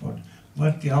 Very important.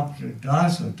 What the operator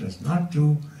does or does not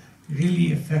do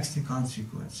really affects the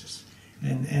consequences,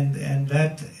 and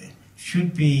that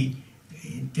should be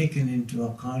taken into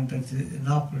account, that an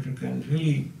operator can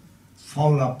really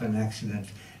follow up an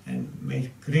accident and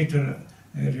make greater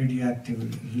radioactive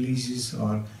releases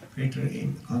or greater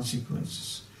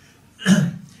consequences.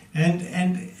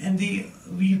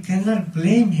 You cannot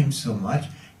blame him so much,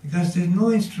 because there's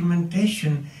no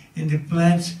instrumentation in the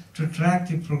plants to track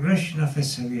the progression of a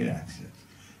severe accident.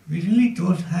 We really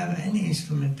don't have any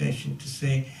instrumentation to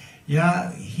say,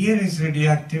 yeah, here is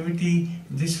radioactivity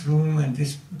in this room and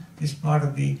this part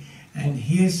of and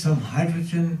here's some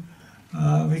hydrogen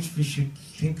which we should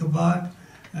think about.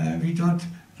 We don't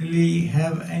really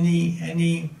have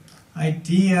any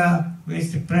idea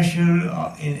where's the pressure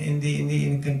in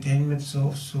the containment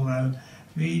so well.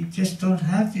 We just don't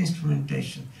have the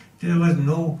instrumentation. There was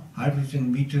no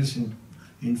hydrogen meters in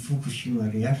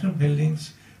Fukushima reactor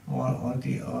buildings or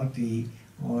the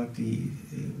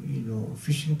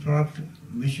fission product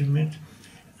measurement,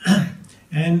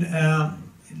 and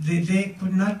they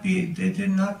could not be. They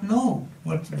did not know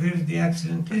where the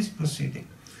accident is proceeding,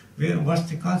 what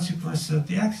the consequences of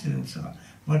the accidents are,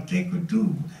 what they could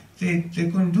do. They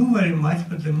couldn't do very much,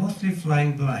 but they're mostly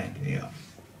flying blind. Yeah.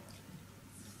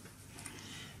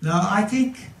 Now, I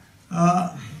think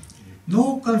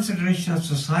no consideration of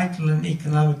societal and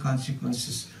economic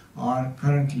consequences are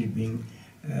currently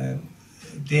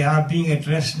they are being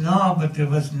addressed now, but there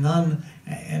was none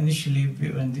initially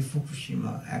when the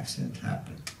Fukushima accident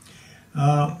happened.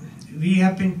 We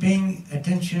have been paying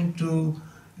attention to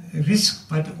risk,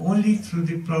 but only through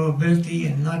the probability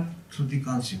and not through the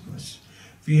consequence.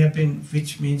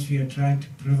 Which means we are trying to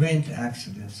prevent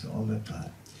accidents all the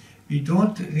time. We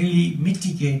don't really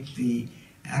mitigate the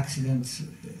accident's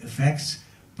effects,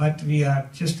 but we are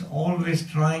just always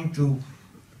trying to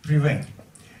prevent.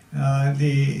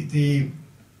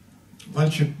 One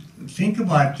should think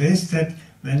about this, that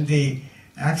when the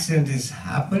accident is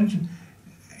happening,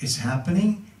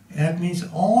 that means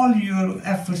all your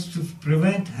efforts to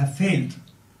prevent have failed.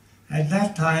 At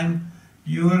that time,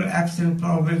 your accident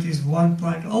probability is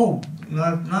 1.0,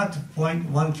 not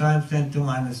 0.1 times 10 to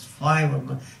minus 5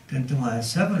 or 10 to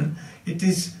minus 7. It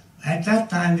is, at that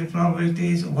time, the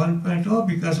probability is 1.0,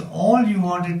 because all you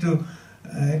wanted to,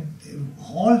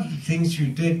 all the things you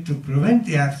did to prevent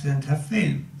the accident have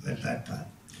failed at that time.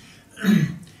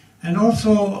 And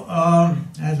also,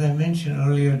 as I mentioned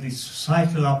earlier, the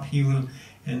societal upheaval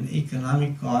and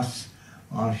economic costs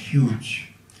are huge.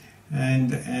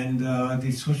 And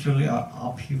the social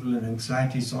upheaval and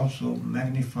anxiety is also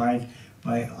magnified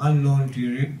by unknown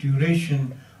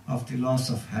duration of the loss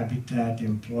of habitat,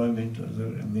 employment,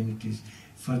 other amenities.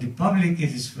 For the public,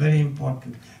 it is very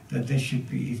important that they should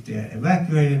be, if they are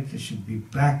evacuated, they should be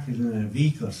back within a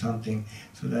week or something,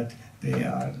 so that they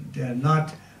are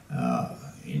not,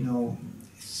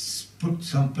 put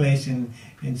someplace in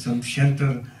some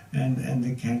shelter and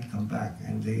they can't come back,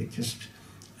 and they just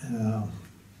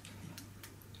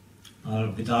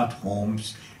are without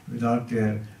homes, without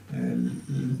their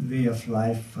way of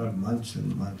life for months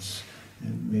and months,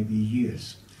 and maybe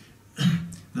years.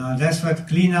 Now that's what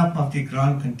cleanup of the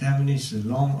ground contaminants is a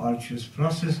long, arduous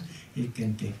process. It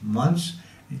can take months,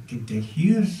 it can take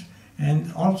years,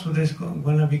 and also there's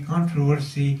going to be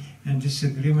controversy and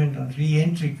disagreement on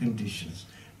re-entry conditions,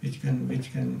 which can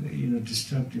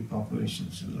disturb the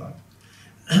populations a lot.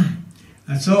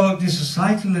 And so the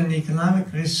societal and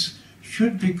economic risks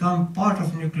should become part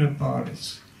of nuclear power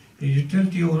risk. The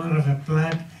utility owner of a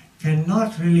plant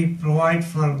cannot really provide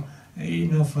for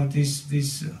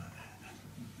these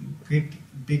great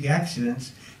big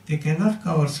accidents. They cannot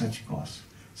cover such costs.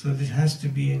 So there has to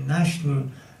be a national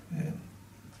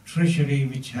treasury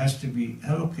which has to be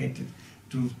allocated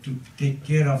to take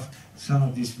care of some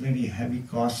of these very heavy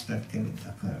costs that can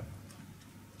occur.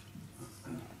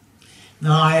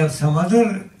 Now I have some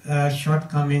other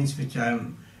shortcomings which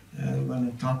I'm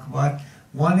going to talk about.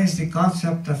 One is the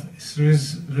concept of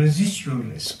residual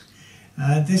risk.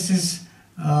 This is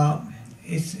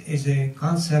a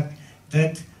concept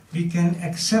that we can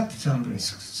accept some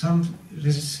risks. Some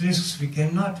risks we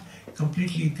cannot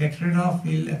completely get rid of,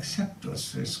 we'll accept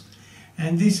those risks.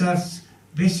 And these are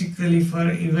basically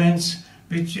for events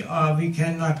which we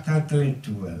cannot calculate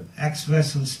too well.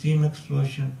 Ex-vessel steam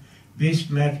explosion, base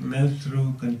melt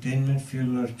through, containment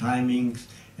failure, timings,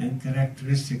 and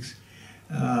characteristics.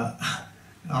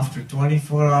 After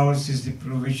 24 hours is the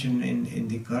provision in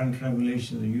the current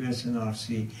regulation, the US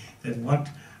NRC, that what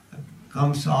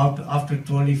comes out after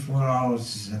 24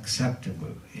 hours is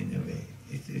acceptable in a way.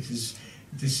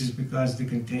 This is because the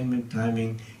containment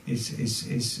timing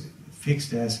is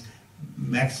fixed as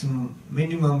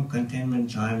minimum containment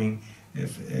timing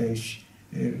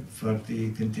for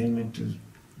the containment to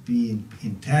be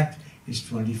intact is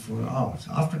 24 hours.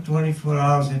 After 24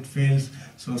 hours it fails,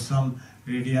 so some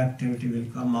radioactivity will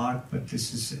come out, but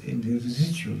this is in the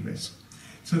residual risk.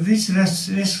 So these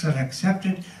risks are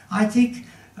accepted. I think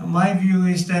my view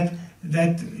is that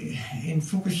in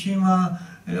Fukushima,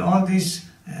 all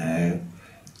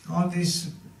these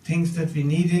things that we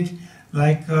needed,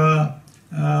 like a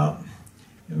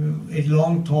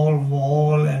long, tall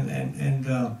wall and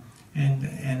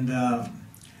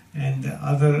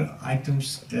other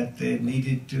items that they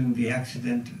needed during the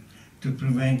accident to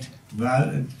prevent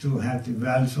to have the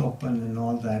valves open and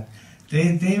all that,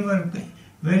 they were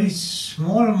very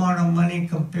small amount of money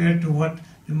compared to what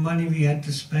the money we had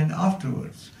to spend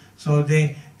afterwards. So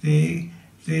the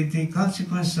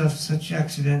consequences of such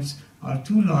accidents are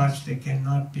too large, they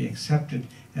cannot be accepted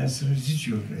as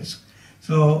residual risk.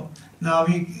 So now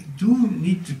we do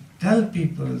need to tell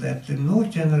people that no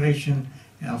generation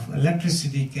of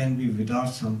electricity can be without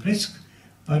some risk,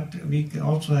 but we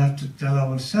also have to tell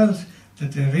ourselves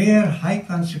that a rare high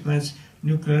consequence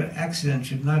nuclear accident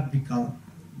should not become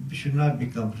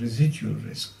residual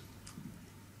risk.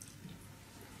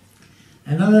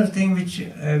 Another thing which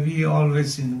we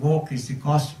always invoke is the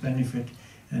cost-benefit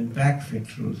and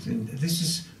backfit rules. And this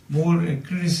is more a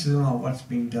criticism of what's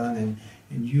being done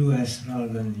in US rather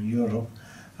than in Europe.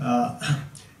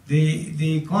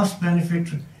 The cost-benefit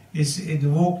is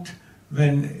invoked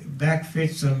when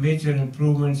backfits or major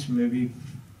improvements may be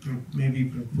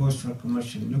proposed for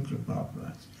commercial nuclear power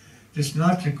plants. This is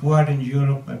not required in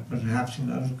Europe, but perhaps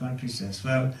in other countries as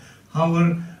well.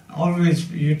 However, always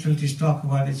utilities talk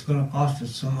about it's going to cost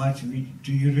us so much.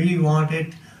 Do you really want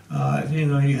it?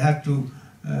 You have to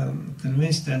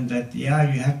convince them that, yeah,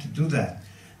 you have to do that.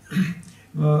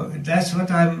 Well, that's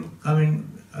what I'm coming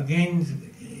again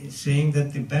saying,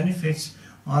 that the benefits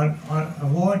are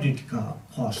avoided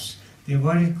costs. The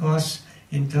avoided costs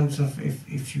in terms of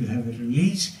if you have a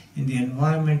release in the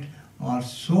environment are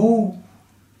so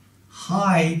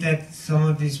high that some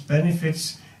of these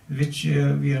benefits which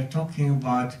we are talking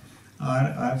about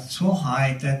are so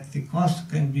high that the cost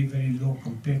can be very low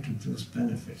compared to those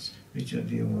benefits, which are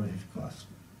the avoided costs.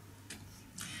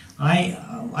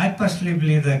 I personally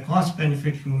believe that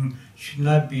cost-benefit rule should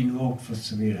not be invoked for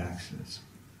severe accidents.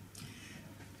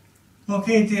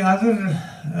 Okay, the other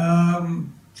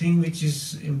thing which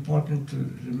is important to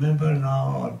remember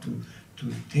now or to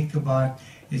to think about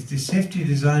is the safety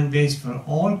design base for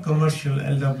all commercial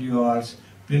LWRs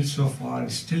built so far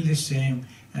is still the same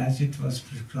as it was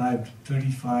prescribed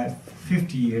 35,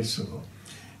 50 years ago.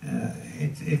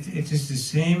 It is the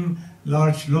same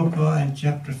large LOPA and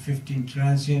Chapter 15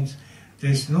 transients.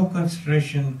 There is no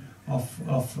consideration of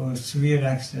severe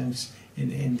accidents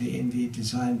in the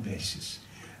design basis.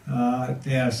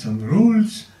 There are some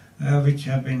rules which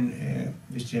have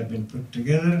been put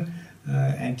together.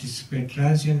 Anticipate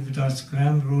transient without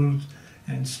scram rules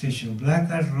and station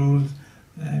blackout rules,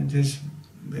 and there's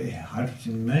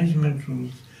hydrogen management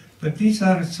rules. But these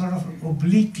are sort of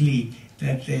obliquely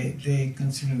that they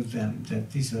consider them, that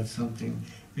these are something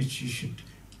which you should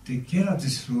take care of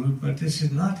this rule, but this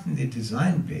is not in the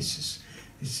design basis.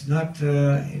 It's not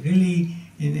really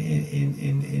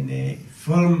in a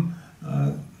firm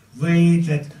way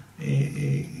that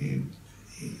a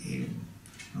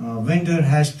vendor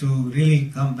has to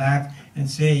really come back and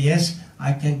say, yes,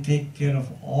 I can take care of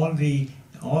all the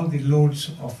loads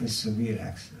of a severe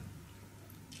accident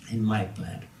in my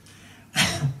plant.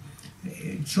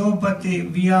 So, but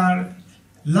we are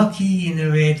lucky in a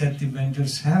way that the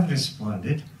vendors have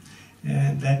responded,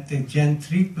 that the Gen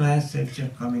 3 plants that are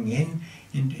coming in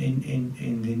the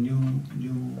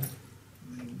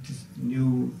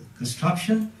new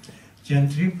construction, Gen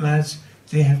 3 plants,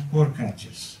 they have core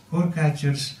catchers. Core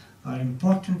catchers are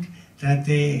important, that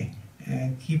they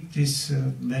keep this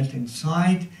melt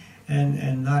inside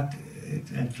and not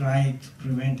try to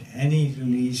prevent any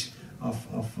release of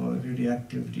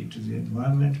radioactivity to the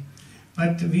environment.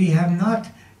 But we have not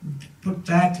put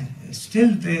that.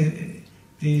 Still,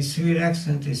 the severe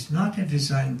accident is not a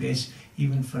design base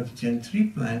even for the Gen 3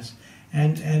 plants,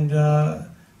 and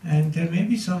there may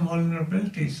be some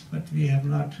vulnerabilities, but we have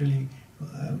not really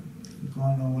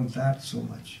gone over that so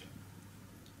much.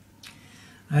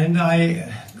 And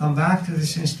I come back to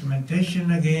this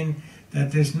instrumentation again,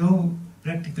 that there's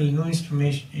practically no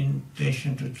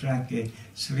instrumentation to track a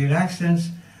severe accidents.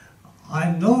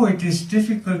 I know it is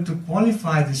difficult to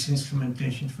qualify this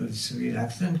instrumentation for the severe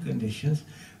accident conditions,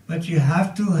 but you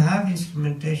have to have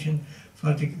instrumentation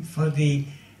for the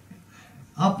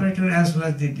operator as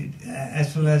well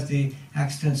as the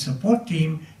accident support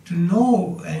team to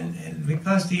know, and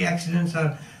because the accidents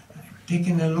are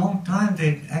taking a long time.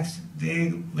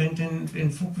 They went in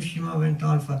Fukushima went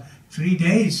on for 3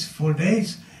 days, 4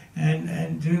 days,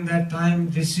 and during that time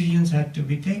decisions had to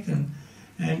be taken,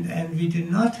 and we did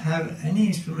not have any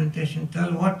instrumentation to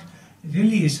tell what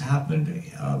really is happening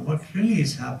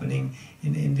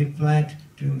in the plant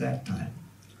during that time.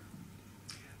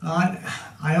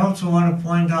 I also want to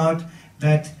point out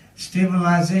that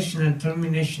stabilization and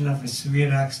termination of a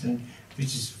severe accident,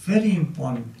 which is very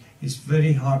important, is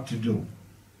very hard to do.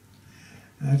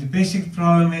 The basic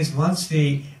problem is once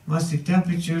the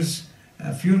temperatures,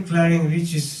 fuel claring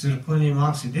reaches zirconium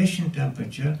oxidation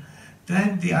temperature,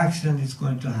 then the accident is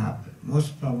going to happen.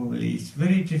 Most probably, it's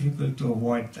very difficult to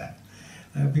avoid that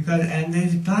and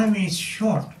the time is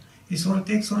short. It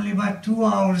takes only about 2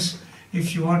 hours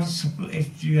if you have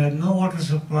no water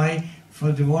supply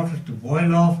for the water to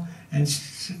boil off and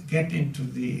get into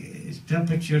the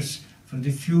temperatures for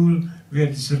the fuel where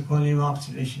the zirconium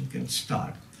oxidation can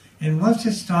start. And once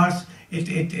it starts,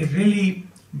 it really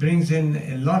brings in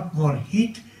a lot more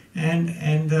heat, and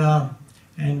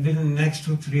within the next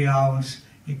 2-3 hours,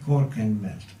 a core can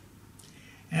melt.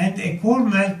 And a core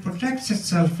melt protects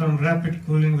itself from rapid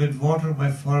cooling with water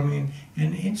by forming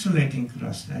an insulating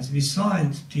crust. As we saw in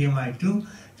TMI2,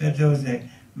 that there was a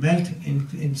melt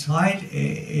inside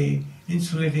a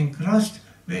insulating crust,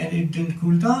 and it didn't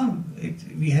cool down.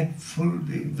 We had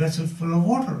the vessel full of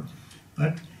water,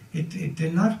 but it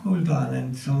did not cool down,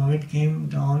 and some of it came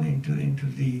down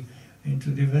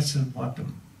into the vessel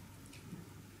bottom.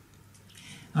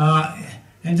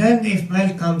 And then if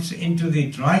melt comes into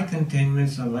the dry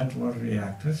containments of wet water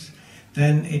reactors,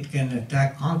 then it can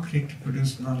attack concrete to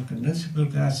produce non-condensable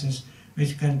gases,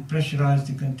 which can pressurize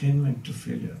the containment to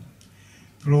failure.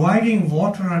 Providing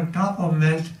water on top of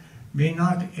melt may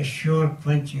not assure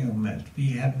quenching of melt.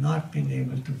 We have not been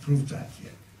able to prove that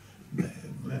yet.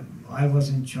 I was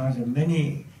in charge of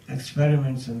many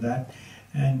experiments on that,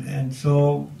 and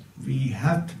so we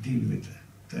have to deal with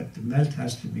that the melt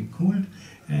has to be cooled,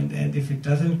 and if it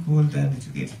doesn't cool, then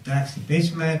it attacks the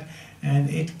base mat, and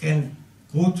it can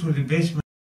go through the base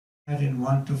mat in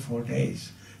 1 to 4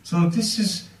 days. So this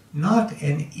is not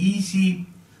an easy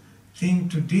thing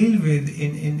to deal with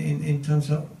in terms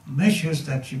of measures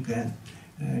that you can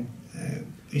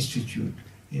institute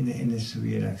in a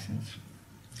severe accident.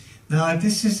 Now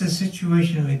this is the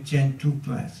situation with Gen 2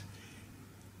 plants.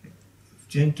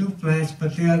 Gen 2 plants,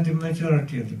 but they are the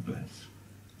majority of the plants.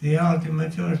 They are the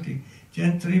majority.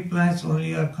 Gen 3 plants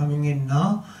only are coming in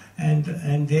now, and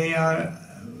they are,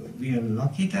 we are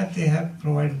lucky that they have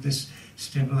provided this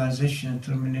stabilization and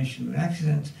termination of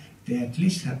accidents. They at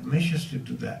least have measures to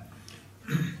do that.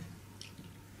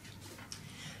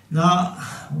 Now,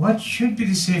 what should be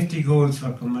the safety goals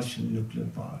for commercial nuclear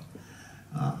power?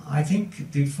 I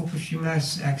think the Fukushima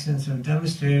accidents have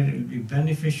demonstrated it will be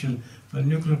beneficial for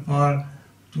nuclear power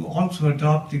to also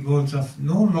adopt the goals of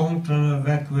no long-term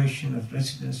evacuation of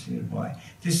residents nearby.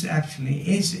 This actually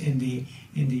is in the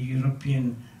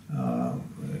European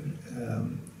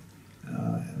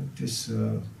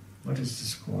what is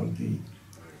this called, the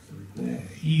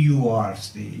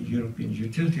EURs, the European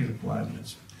Utility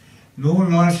Requirements. No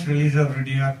large release of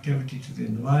radioactivity to the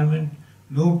environment,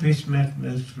 no basement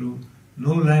melt-through,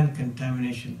 no land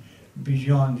contamination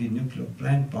beyond the nuclear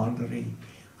plant boundary.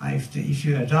 If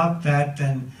you adopt that,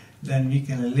 then we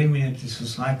can eliminate the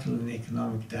societal and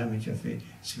economic damage of a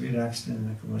severe accident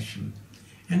in a commercial.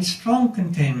 And strong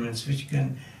containments which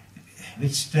can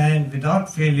withstand without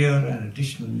failure and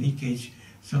additional leakage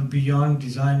some beyond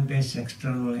design-based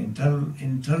external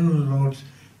internal loads,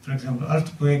 for example,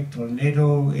 earthquake,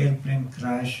 tornado, airplane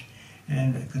crash,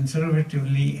 and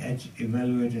conservatively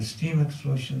evaluated steam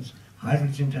explosions,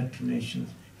 hydrogen detonations,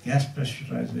 gas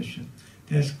pressurization.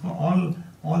 There's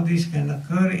all these can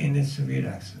occur in a severe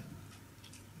accident.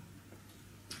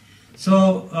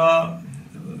 So,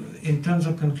 in terms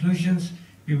of conclusions,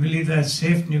 we believe that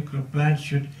safe nuclear plants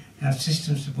should have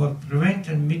systems to both prevent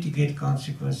and mitigate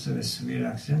consequences of a severe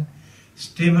accident,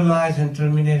 stabilize and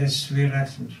terminate a severe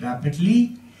accident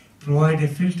rapidly, provide a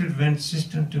filtered vent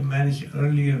system to manage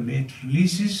early or late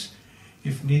releases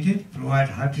if needed, provide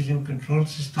hydrogen control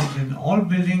systems in all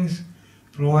buildings,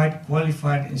 provide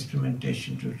qualified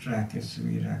instrumentation to track a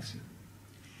severe accident.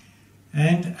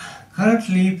 And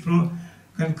concurrently,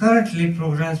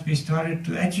 programs be started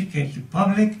to educate the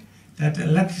public that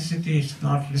electricity is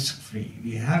not risk-free.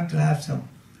 We have to have some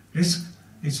risk.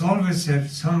 It's always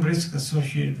some risk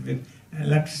associated with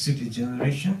electricity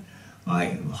generation.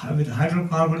 With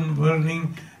hydrocarbon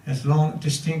burning as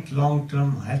distinct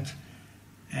long-term health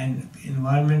and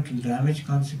environmental damage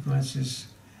consequences.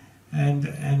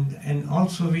 And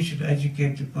also we should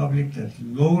educate the public that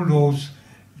low-dose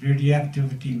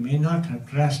radioactivity may not have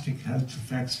drastic health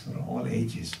effects for all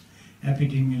ages.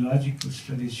 Epidemiological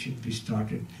studies should be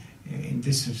started in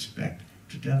this respect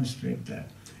to demonstrate that.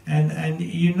 And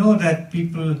you know that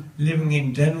people living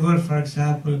in Denver, for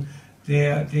example,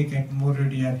 they get more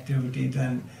radioactivity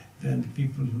than the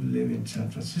people who live in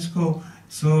San Francisco.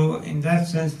 So in that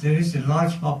sense, there is a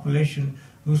large population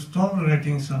who's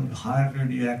tolerating some higher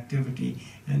radioactivity,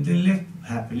 and they live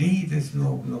happily. There's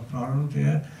no problem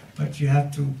there. But you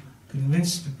have to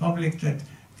convince the public that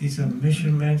these are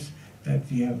measurements, that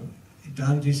we have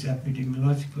done this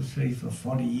epidemiological study for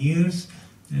 40 years,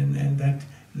 and that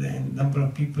the number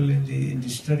of people in the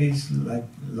studies, like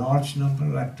large number,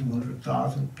 like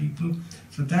 200,000 people.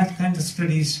 So that kind of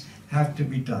studies have to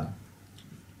be done.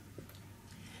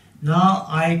 Now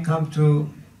I come to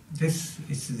this.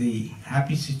 It's the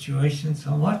happy situation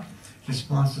somewhat.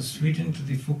 Response of Sweden to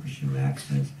the Fukushima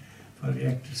accident for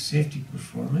reactor safety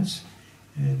performance,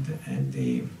 and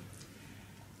the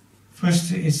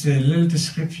first is a little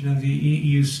description of the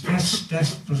EU stress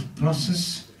test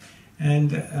process,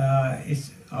 and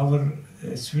it's our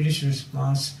Swedish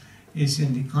response is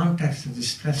in the context of the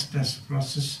stress test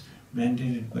process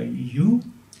mandated by EU.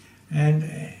 And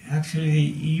actually the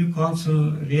EU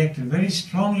Council reacted very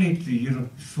strongly to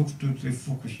the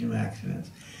Fukushima accident,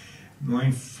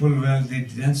 knowing full well the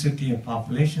density of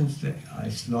populations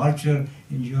is larger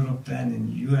in Europe than in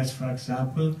the US, for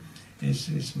example.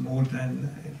 It's more than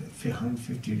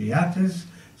 150 reactors.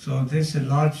 So there's a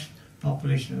large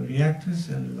population of reactors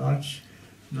and a large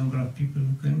number of people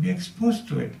who can be exposed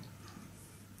to it.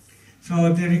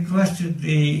 So they requested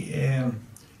the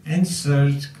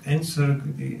NSERG,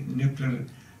 the Nuclear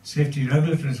Safety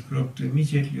Regulators Group, to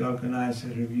immediately organize a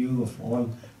review of all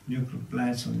nuclear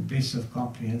plants on the basis of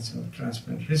comprehensive,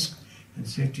 transparent risk and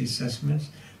safety assessments.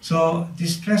 So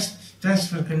these stress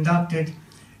tests were conducted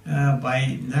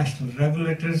by national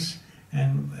regulators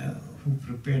and who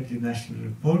prepared the national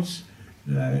reports.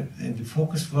 And the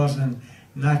focus was on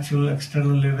natural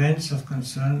external events of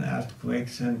concern,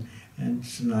 earthquakes and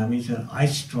tsunamis, and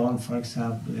ice storm, for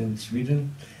example, in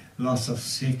Sweden, loss of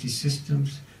safety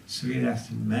systems, severe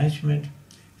accident management,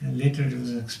 and later it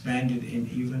was expanded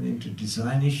even into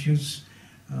design issues,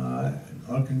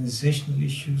 organizational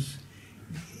issues,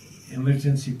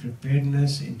 emergency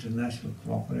preparedness, international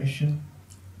cooperation.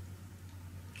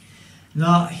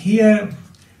 Now here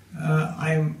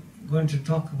I'm going to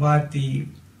talk about the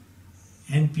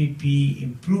NPP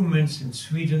improvements in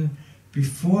Sweden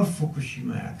before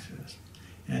Fukushima accident.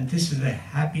 And this is a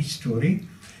happy story.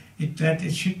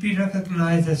 It should be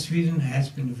recognized that Sweden has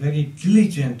been very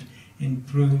diligent in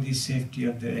improving the safety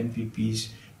of their NPPs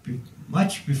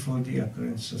much before the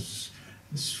occurrence of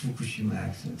this Fukushima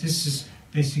accident. This is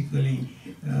basically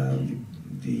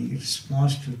the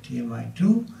response to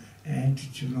TMI-2 and to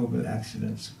Chernobyl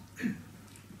accidents.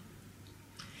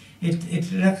 We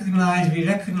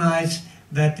recognize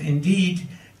that indeed,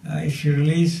 if you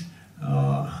release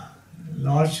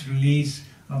large release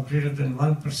of greater than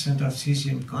 1% of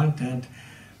cesium content,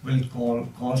 will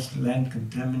cause land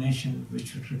contamination,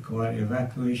 which would require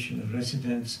evacuation of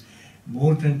residents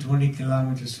more than 20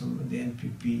 kilometers from the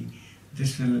NPP.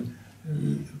 This will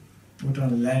put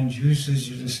on land usage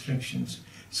restrictions.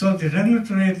 So the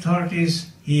regulatory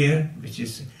authorities here, which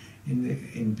is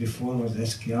before was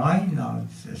SKI, now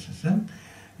it's SSM,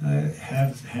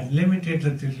 have limited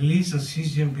that the release of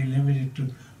cesium be limited to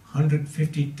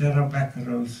 150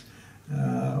 terabecquerels,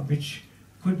 which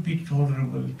could be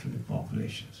tolerable to the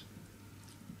populations.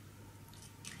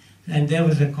 And there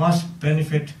was a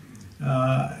cost-benefit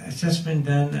assessment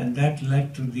done, and that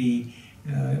led to the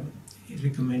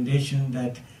recommendation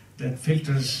that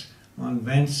filters on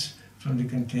vents from the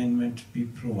containment be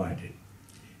provided.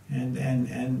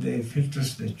 And the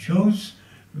filters they chose,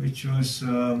 which was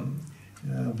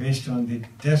based on the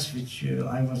test which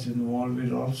I was involved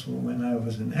with also when I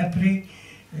was in EPRI,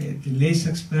 the LACE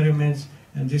experiments,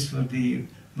 and this was the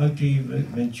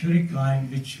multi-venturi kind,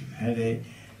 which had a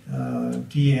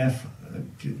TF,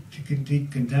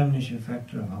 decontamination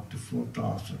factor of up to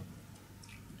 4,000.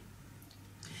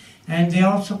 And they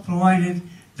also provided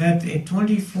that a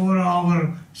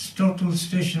 24-hour total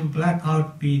station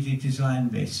blackout be the design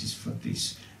basis for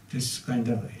this kind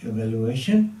of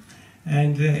evaluation.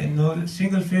 And no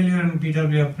single failure in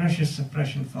BWR pressure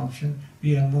suppression function.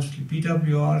 We are mostly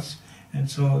BWRs, and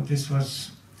so this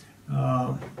was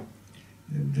that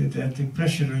the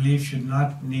pressure relief should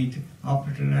not need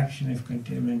operator action if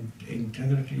containment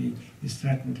integrity is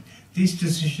threatened. These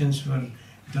decisions were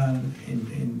done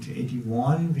in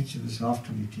 81, which was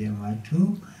after the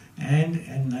TMI-2, and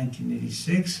in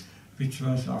 1986, which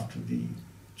was after the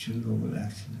Chernobyl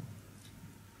accident.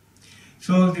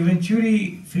 So the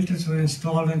Venturi filters were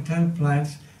installed in 10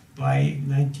 plants by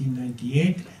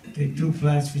 1998. The 2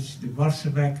 plants, which the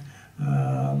Barsebäck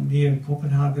near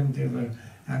Copenhagen, they were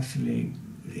actually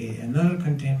another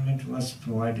containment was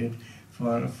provided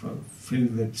for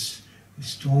filled with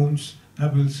stones,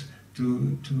 pebbles,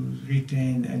 to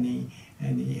retain any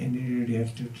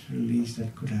radioactive release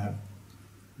that could have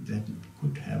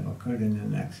occurred in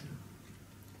an accident.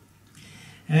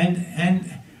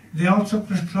 And they also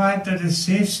prescribed that a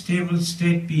safe, stable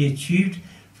state be achieved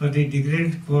for the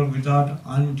degraded core without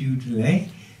undue delay,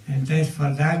 and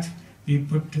for that we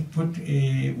put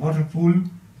a water pool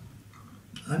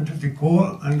under the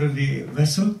core, under the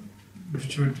vessel,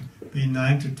 which would be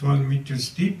 9 to 12 meters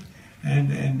deep,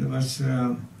 and it was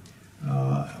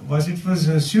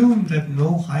assumed that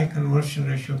no high conversion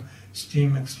ratio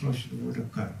steam explosion would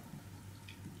occur.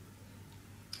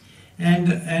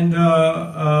 And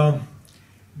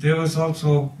there was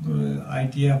also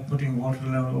idea of putting water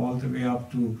level all the way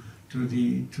up to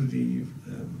the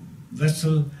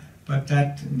vessel, but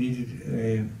that needed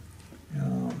a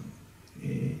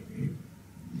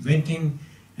venting,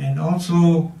 and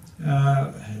also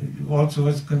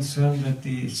was concerned that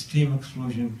the steam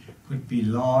explosion could be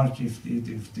large if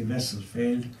the vessel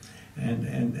failed, and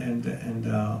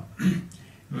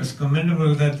it was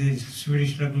commendable that the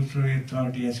Swedish regulatory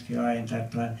authority SKI at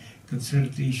that time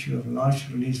considered the issue of large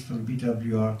release from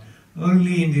BWR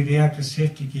early in the reactor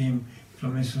safety game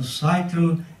from a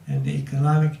societal and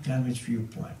economic damage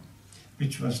viewpoint,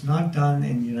 which was not done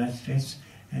in the United States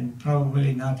and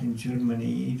probably not in Germany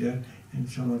either, and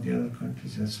some of the other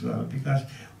countries as well, because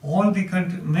all the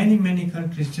many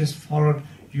countries just followed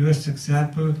US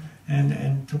example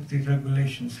and took the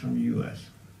regulations from US.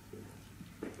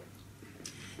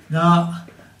 Now,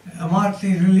 about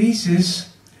the releases,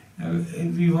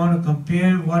 we want to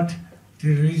compare what the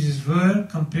releases were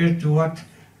compared to what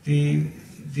the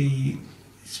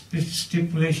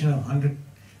stipulation of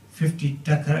 150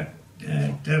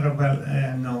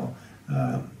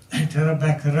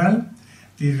 terabecquerel.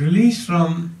 The release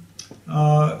from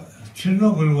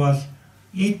Chernobyl was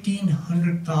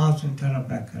 1,800,000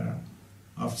 terabecquerel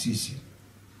of cesium,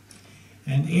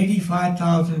 and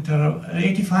 85,000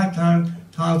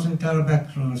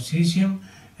 terabecquerel of cesium,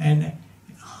 and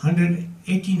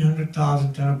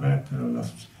 1,800,000 terabecquerel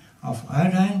of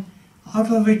iodine,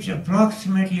 out of which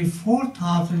approximately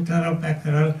 4,000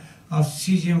 terabecquerel of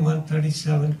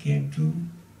cesium-137 came to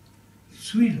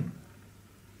Sweden.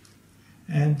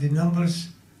 And the numbers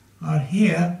are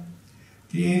here.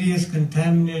 The areas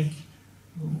contaminated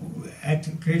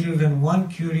at greater than 1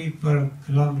 curie per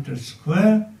kilometer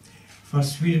square for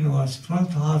Sweden was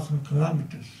 12,000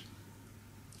 kilometers.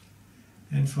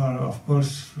 And for, of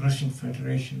course, Russian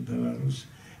Federation, Belarus.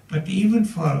 But even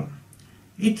for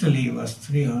Italy was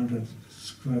 300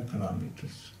 square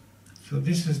kilometers. So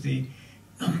this is the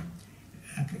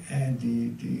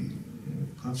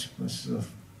consequences of.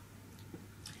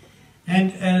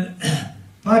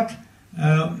 But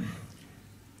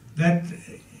that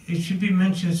it should be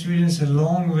mentioned, Sweden is a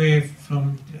long way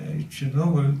from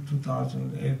Chernobyl,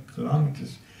 2,008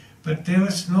 kilometers. But there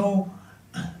was no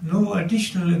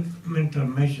additional equipment or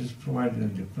measures provided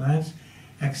in the plants,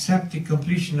 except the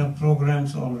completion of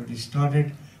programs already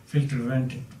started. Filter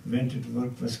vented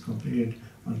work was completed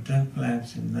on 10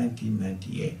 plants in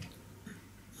 1998.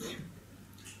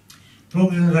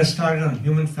 Programs were started on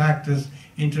human factors,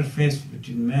 interface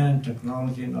between man and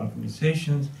technology and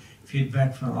organizations,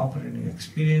 feedback from operating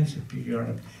experience, a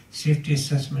periodic safety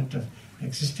assessment of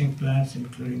existing plants,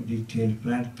 including detailed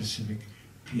plant-specific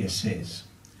PSAs.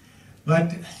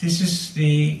 But this is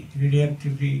the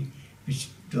radioactivity which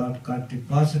got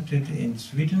deposited in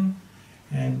Sweden,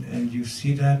 and you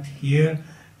see that here.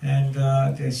 And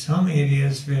there's some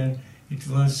areas where it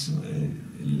was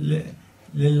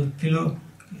little kilo,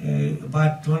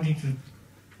 about 20 to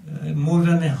more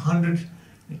than 100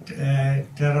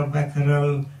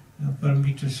 terabecquerel per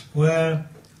meter square,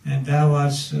 and that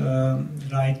was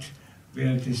right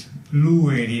where these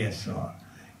blue areas are.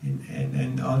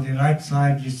 And on the right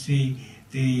side you see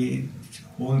the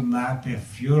whole map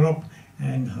of Europe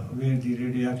and where the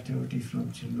radioactivity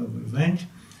from Chernobyl went,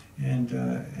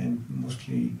 and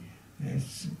mostly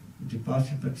it's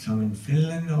deposited, but some in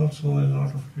Finland also a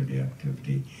lot of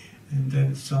radioactivity, and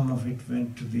then some of it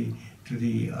went to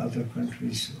the other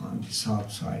countries on the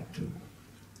south side too.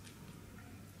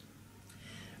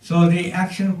 So the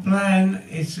action plan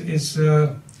is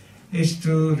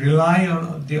to rely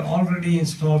on the already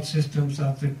installed systems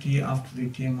after the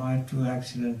TMI-2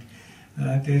 accident.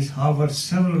 There's, however,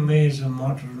 several measures of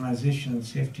modernization and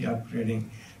safety upgrading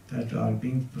that are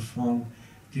being performed.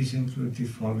 These include the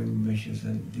following measures,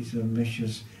 and these are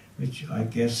measures which I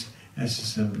guess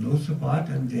SSM knows about,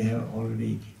 and they have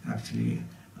already actually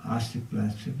asked the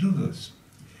plants to do those.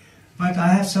 But I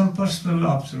have some personal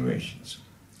observations.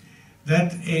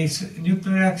 That a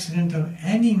nuclear accident of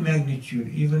any magnitude,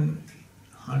 even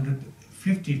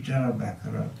 150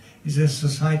 terabecquerel, is a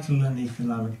societal and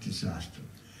economic disaster.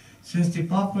 Since the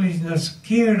population are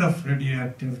scared of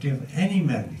radioactivity of any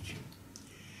magnitude,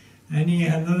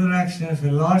 another accident of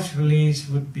a large release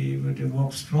would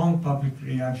evoke strong public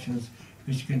reactions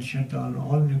which can shut down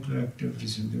all nuclear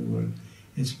activities in the world.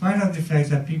 In spite of the fact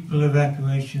that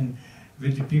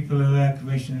with the people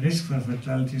evacuation risk for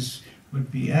fatalities would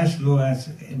be as low as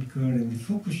incurred in the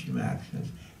Fukushima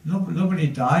accident. Nobody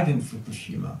died in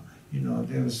Fukushima. You know,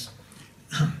 there was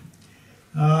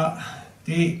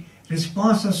the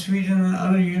response of Sweden and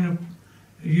other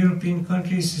European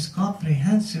countries is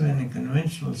comprehensive and in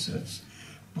conventional sense.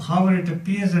 However, it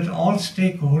appears that all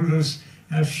stakeholders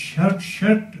have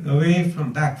shirked away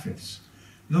from backfits.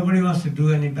 Nobody wants to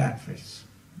do any backfits,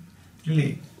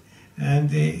 really. And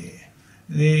the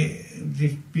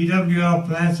LWR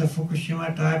plants of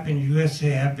Fukushima type in USA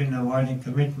have been avoiding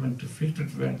commitment to filtered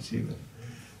vents even.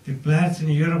 The plants in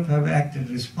Europe have acted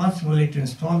responsibly to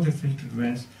install the filtered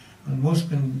vents on most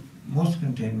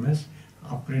containments,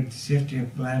 upgrade the safety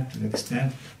of plant to the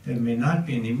extent there may not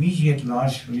be an immediate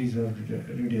large release of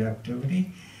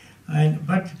radioactivity.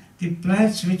 But the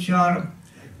plants which are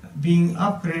being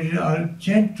upgraded are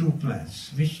Gen 2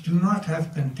 plants, which do not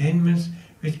have containments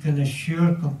which can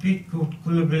assure complete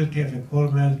coolability of a core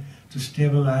melt to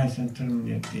stabilize and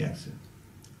terminate the accident.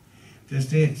 There's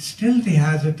still the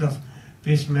hazard of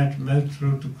base metal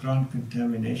melt-through to ground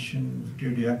contamination,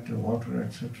 radioactive water,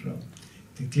 etc.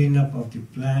 The cleanup of the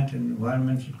plant and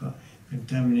environmental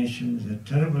contamination is a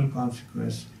terrible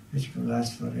consequence which can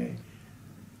last for a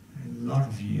lot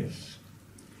of years.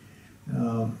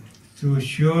 To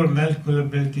assure melt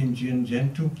coolability in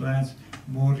Gen 2 plants,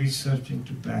 more research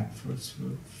into backfits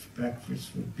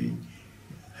would be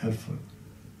helpful.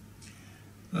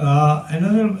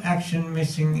 Another action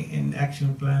missing in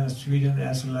action plan of Sweden,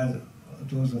 as well as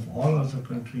those of all other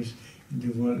countries in the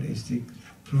world, is the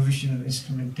provision of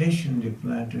instrumentation in the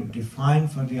plant to define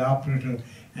for the operator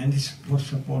and the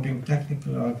supporting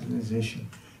technical organization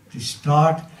the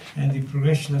start and the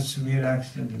progression of severe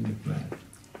accident in the plant.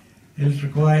 It will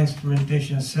require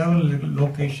instrumentation at several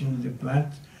locations in the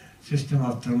plant system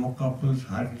of thermocouples,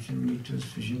 hydrogen meters,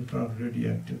 fission power,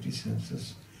 radioactivity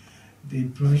sensors. The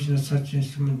provision of such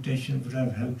instrumentation would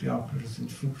have helped the operators in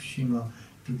Fukushima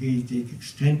to gauge the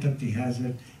extent of the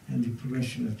hazard and the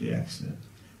progression of the accident.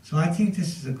 So I think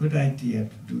this is a good idea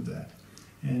to do that.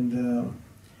 And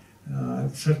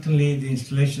certainly the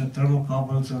installation of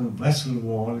thermocouples on a vessel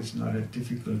wall is not a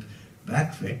difficult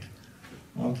backfit,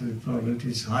 although the probability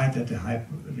is high that a high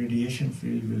radiation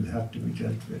field will have to be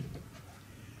dealt with.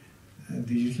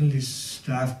 The utility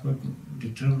staff could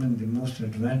determine the most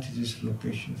advantageous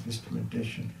location of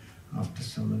instrumentation after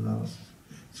some analysis.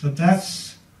 So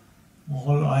that's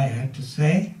all I had to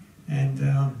say, and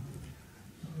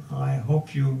I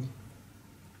hope you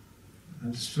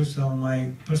understood some of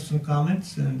my personal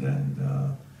comments, and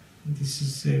this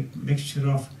is a mixture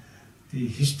of the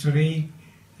history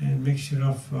and mixture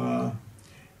of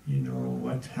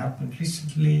what happened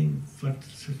recently,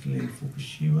 certainly in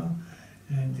Fukushima,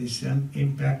 and this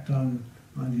impact on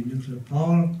the nuclear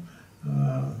power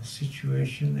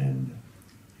situation,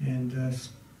 and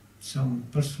some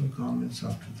personal comments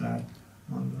after that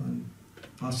on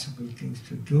possible things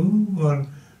to do or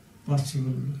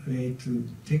possible way to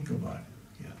think about it.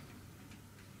 Yeah.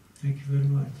 Thank you very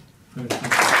much for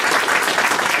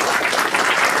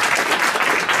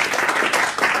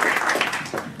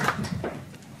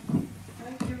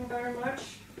Thank you very much.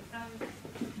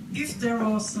 If there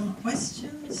are some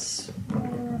questions,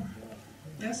 or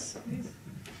yes, please.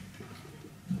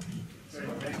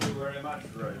 Thank you very much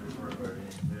for a very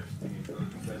interesting and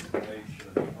good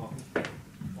presentation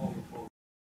on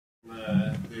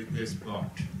this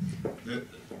part.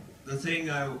 The thing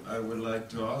I would like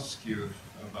to ask you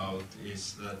about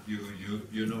is that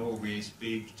you know we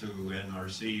speak to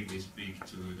NRC, we speak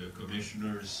to the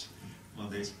commissioners on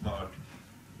this part.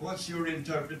 What's your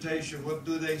interpretation? What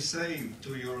do they say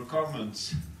to your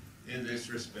comments in this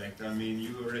respect? I mean,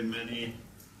 you are in many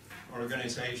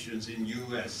organizations in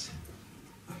US.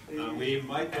 We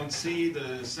might not see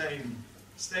the same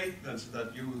statements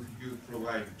that you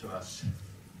provide to us.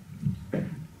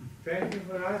 Thank you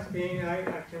for asking. I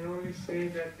can only say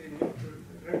that the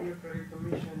Regulatory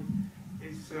Commission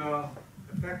is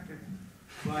affected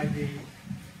by the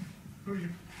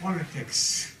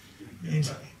politics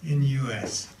in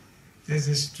US. There's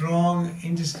a strong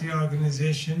industry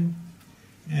organization,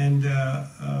 and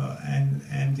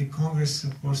the Congress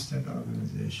supports that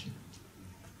organization.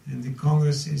 And the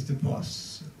Congress is the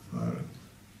boss for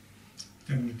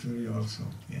regulatory also,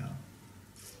 yeah.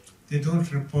 They don't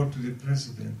report to the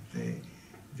president, they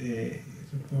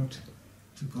report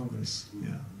to Congress,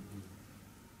 yeah.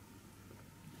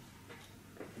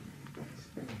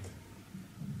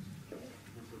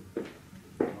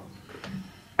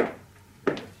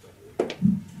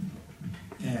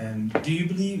 Do you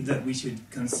believe that we should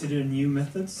consider new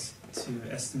methods to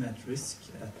estimate risk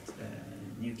at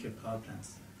nuclear power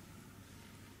plants?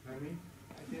 I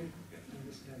didn't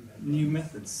understand that. New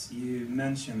methods. You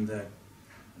mentioned that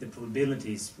the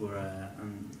probabilities were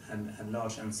had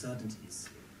large uncertainties,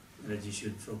 and that you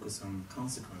should focus on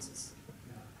consequences.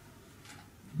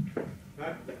 Yeah.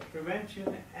 But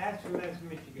prevention as well as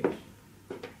mitigation.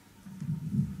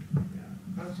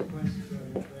 Yeah. Consequences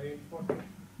are very important.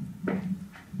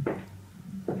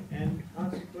 And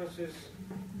consequences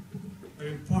are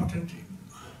important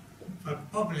for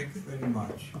public very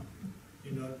much.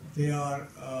 You know, they are.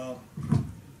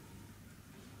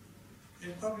 The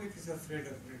public is afraid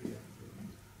of radioactivity.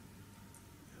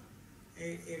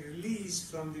 A release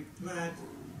from the plant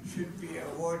should be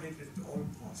avoided at all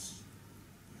costs.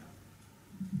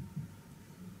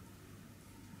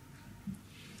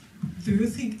 Do you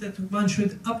think that one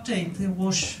should update the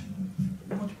WASH?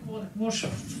 What you call it? WASH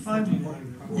 5?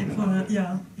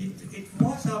 Yeah. It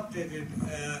was updated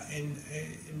in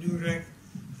New Reg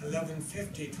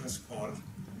 1150. It was called,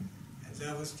 and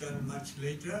that was done much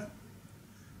later.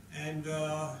 And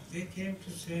they came to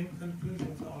the same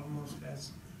conclusions almost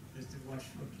as the WASH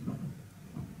 49.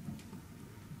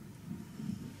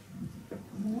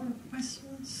 More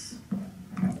questions?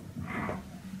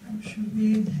 Should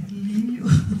we leave you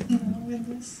with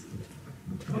this?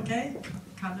 Okay,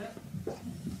 Kalle.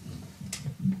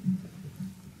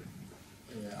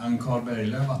 I'm Carl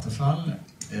Berglöf, Vattenfall.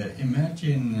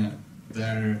 Imagine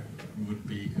there would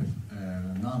be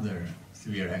another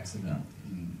severe accident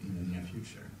in the near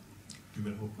future. We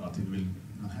will hope not, it will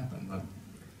not happen, but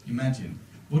imagine,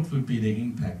 what would be the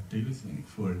impact, do you think,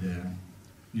 for the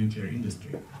nuclear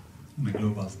industry on a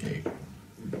global scale?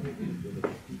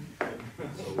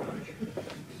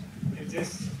 It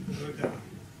just go down.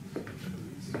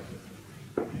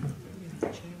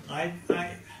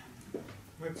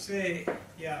 say,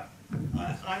 yeah,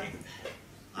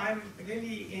 I'm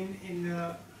really in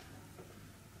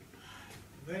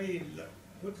very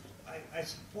good. I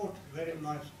support very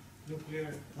much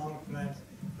nuclear power plants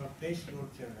for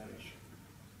baseload generation.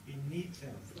 We need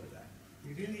them for that.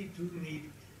 We really do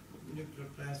need nuclear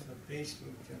plants for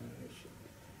baseload generation.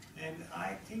 And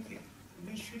I think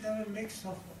we should have a mix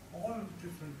of all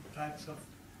different types of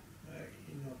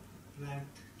plant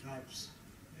types,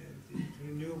 the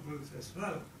renewables as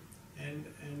well. And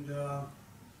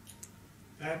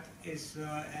that is,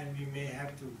 and we may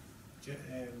have to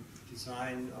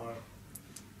design or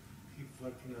keep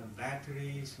working on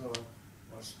batteries or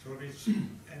storage,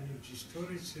 energy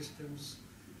storage systems.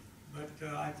 But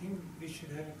I think we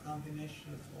should have a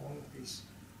combination of all of these.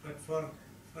 But for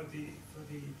the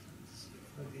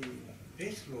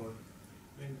base load,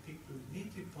 when people need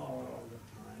the power all the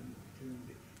time,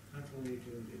 not only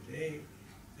during the day,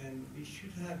 then we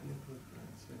should have nuclear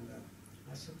plants, and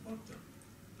I support them.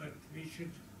 But we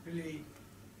should really.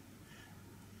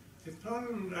 The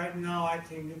problem right now, I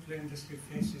think, nuclear industry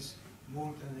faces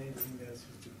more than anything else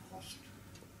is the cost.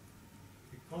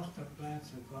 The cost of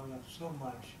plants have gone up so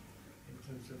much in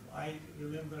terms of. I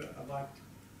remember about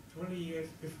 20 years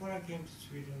before I came to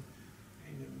Sweden,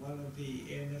 in one of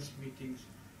the ANS meetings,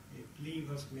 a plea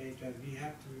was made that we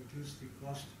have to reduce the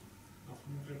cost of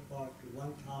nuclear power to $1,000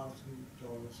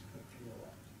 per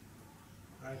kilowatt.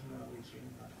 Right now we're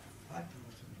paying about $5,000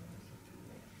 per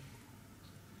kilowatt.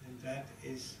 And that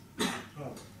is the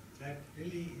problem. That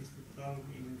really is the problem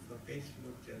even for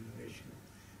baseload generation,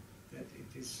 that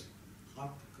it is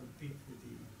hard to compete with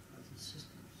the other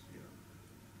systems here.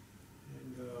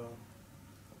 And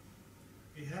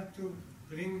we have to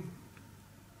bring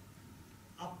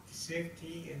up the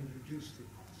safety and reduce the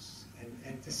costs.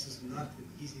 And this is not an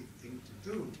easy thing to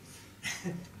do.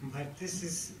 But this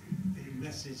is the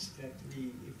message that if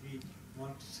we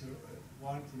want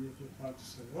the nuclear power to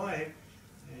survive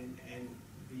and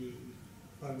be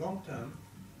for long term,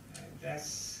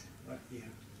 that's what we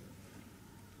have to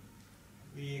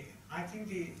do. I think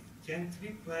the Gen 3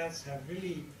 plants have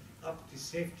really upped the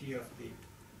safety of the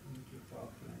nuclear power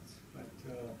plants, but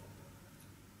there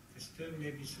still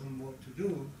may be some more to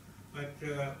do, but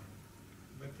the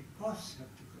costs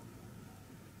have to come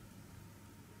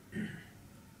down.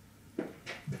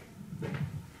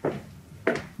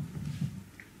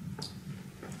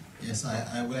 Yes,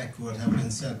 I will echo what has been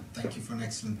said. Thank you for an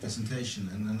excellent presentation,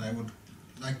 and I would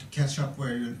like to catch up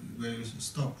where you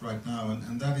stopped right now,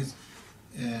 and that is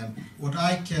what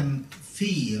I can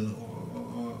feel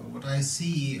or what I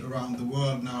see around the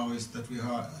world now is that we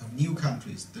have new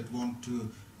countries that want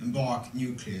to embark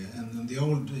nuclear, and then the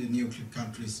old nuclear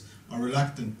countries are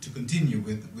reluctant to continue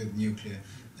with nuclear.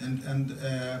 And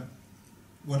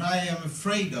what I am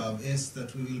afraid of is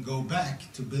that we will go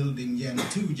back to building Gen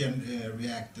 2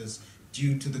 reactors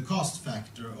due to the cost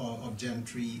factor of Gen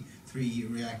 3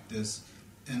 reactors,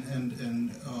 and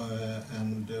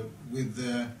with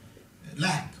the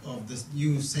lack of this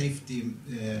new safety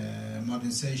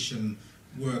modernization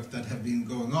work that have been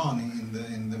going on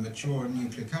in the mature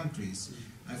nuclear countries.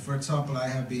 For example, I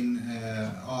have been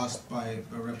asked by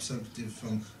a representative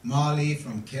from Mali,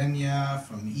 from Kenya,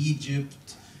 from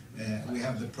Egypt. We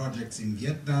have the projects in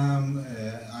Vietnam.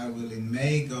 I will in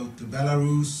May go to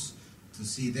Belarus to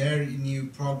see their new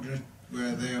project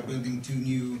where they are building 2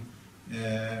 new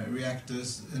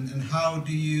reactors. And how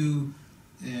do you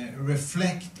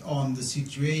reflect on the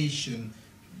situation,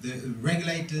 the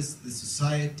regulators, the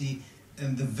society,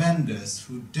 and the vendors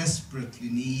who desperately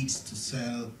needs to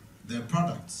sell their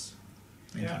products?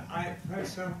 Thank you. For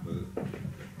example,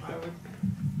 I would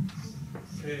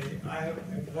say I have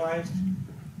advised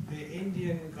the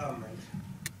Indian government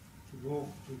to go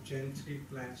to Gen 3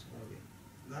 plants only,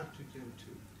 not to Gen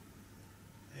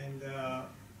 2. And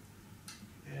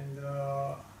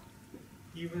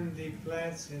even the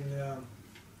plants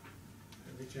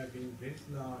which are being built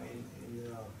now in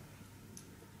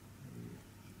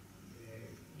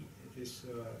this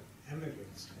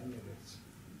Emirates.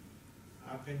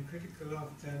 I've been critical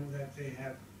of them that they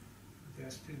are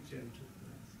still Gen 2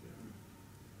 plants.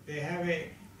 They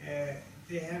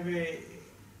have a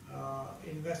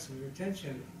investment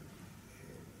retention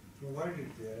provided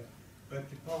there, but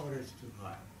the power is too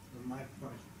high. From my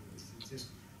point of view, it's just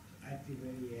at the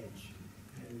very edge,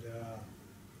 and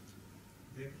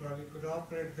they probably could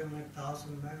operate them at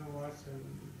 1,000 megawatts, and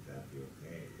that'd be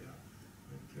okay. Yeah,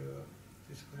 but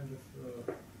this kind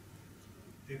of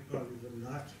they probably will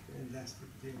not, and that's the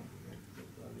thing. They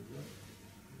probably will.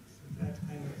 So that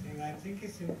kind of thing. I think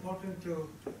it's important to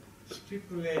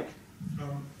stipulate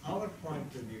from our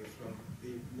point of view, from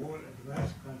the more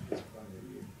advanced countries' point of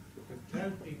view,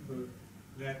 tell people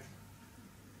that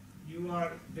you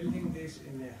are building this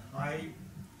in a high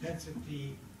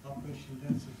density, population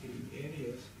density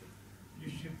areas, you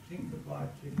should think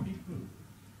about your people.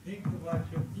 Think about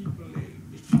your people.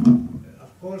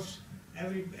 Of course,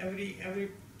 every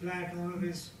plant owner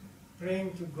is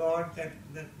praying to God that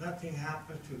nothing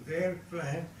happens to their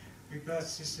plant,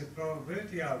 because it's a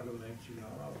probability argument, you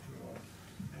know, after all.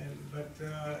 But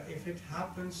if it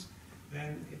happens,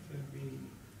 then it will be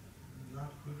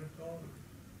not good at all.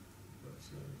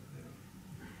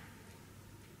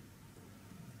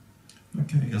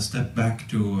 Okay, I'll step back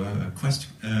to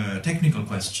a technical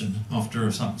question after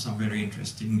some very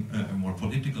interesting, more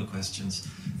political questions.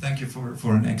 Thank you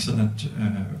for an excellent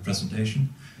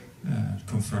presentation,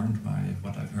 confirmed by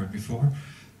what I've heard before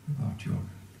about your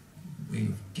way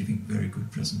of giving very good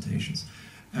presentations.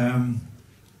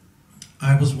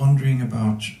 I was wondering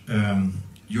about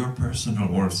your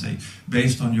personal, or say,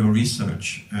 based on your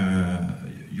research,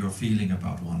 your feeling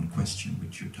about one question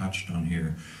which you touched on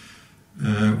here.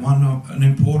 An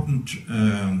important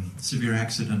severe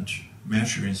accident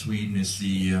measure in Sweden is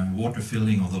the water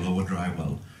filling of the lower dry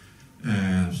well.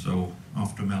 So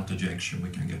after melt ejection we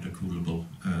can get a coolable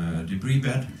debris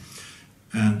bed.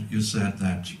 And you said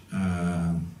that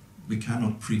we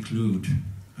cannot preclude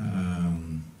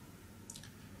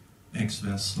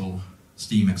ex-vessel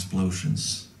steam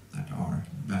explosions that are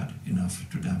bad enough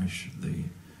to damage the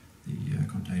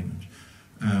containment.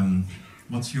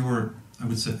 What's your, I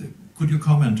would say, could you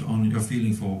comment on your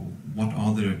feeling for what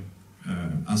are the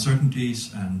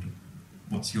uncertainties, and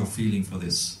what's your feeling for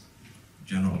this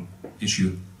general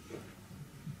issue?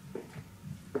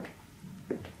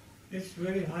 It's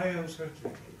very high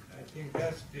uncertainty. I think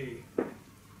that's the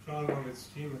problem with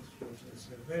steam explosion. It's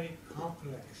a very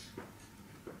complex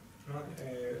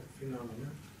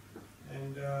phenomenon,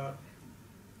 and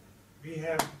we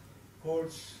have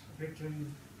codes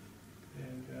written,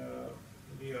 and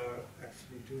we are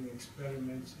actually doing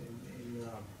experiments in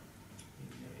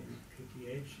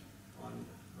KTH on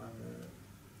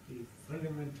the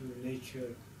fundamental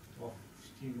nature of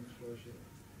steam explosion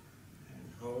and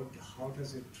how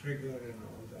does it trigger and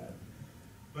all that.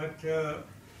 But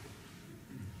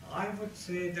I would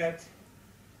say that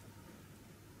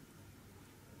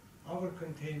our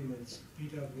containments,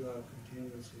 PWR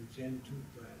containments in Gen 2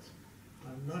 plants,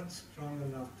 are not strong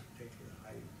enough to take a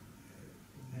high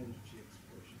energy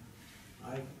explosion.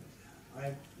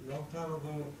 Long time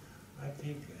ago, I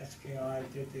think SKI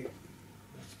did a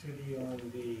study on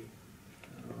the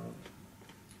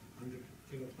 100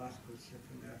 kilopascal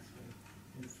second action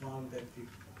and found that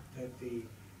the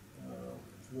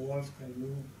walls can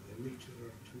move a meter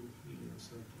or two,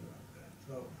 something like that.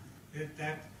 So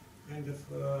that kind of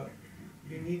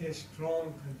you need a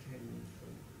strong containment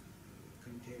for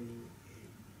containing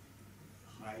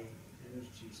a high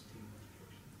energy steam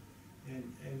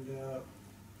explosion. And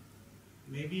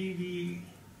maybe we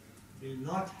will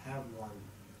not have one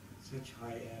such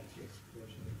high energy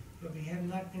explosion, but we have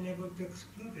not been able to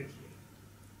exclude it yet.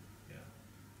 Yeah.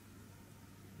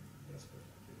 That's what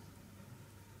it is.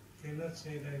 Cannot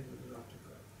say that it will not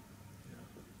go.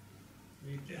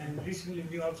 Yeah. And recently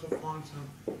we also found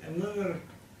another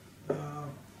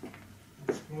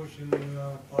explosion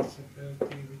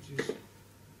possibility, which is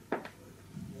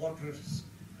water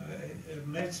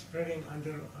melt spreading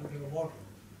underwater.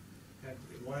 That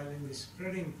while in the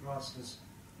spreading process,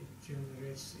 it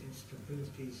generates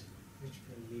instabilities which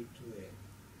can lead to an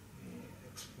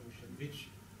explosion, which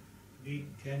we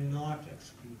cannot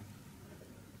exclude.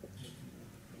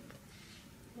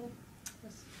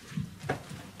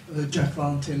 Jack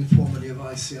Valentin, formerly of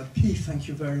ICRP, thank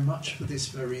you very much for this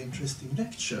very interesting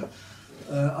lecture.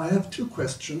 I have two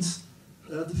questions.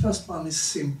 The first one is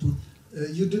simple.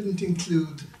 You didn't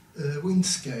include wind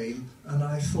scale, and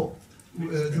I thought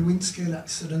the wind scale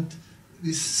accident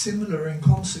is similar in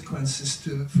consequences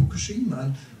to Fukushima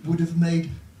and would have made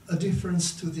a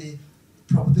difference to the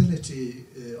probability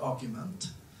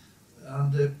argument.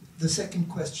 And the second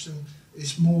question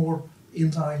is more in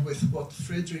line with what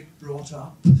Frederick brought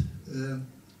up.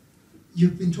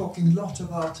 You've been talking a lot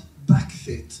about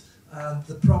backfit and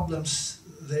the problems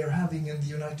they're having in the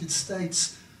United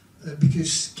States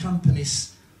because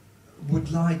companies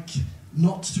would like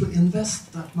not to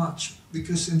invest that much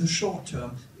because in the short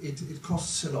term it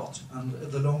costs a lot and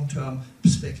the long-term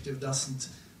perspective doesn't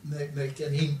make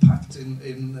any impact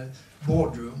in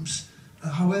boardrooms.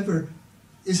 However,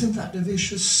 isn't that a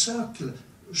vicious circle?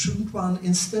 Shouldn't one,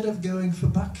 instead of going for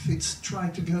backfits, try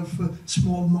to go for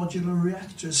small modular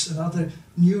reactors and other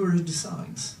newer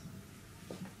designs?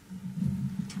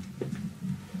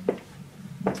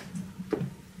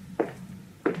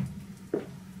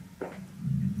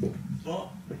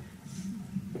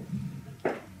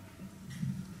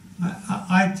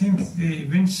 I think the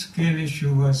wind scale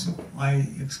issue was, I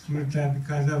excluded that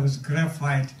because that was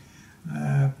graphite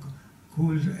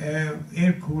cooled,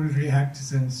 air-cooled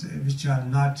reactors, which are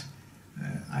not,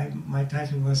 my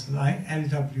title was like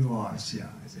LWRs, yeah.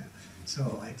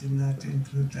 So I did not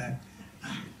include that.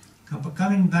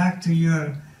 Coming back to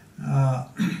your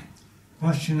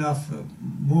question of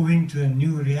moving to a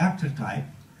new reactor type,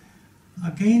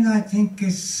 again, I think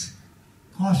it's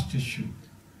cost issue.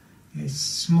 A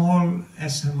small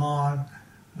SMR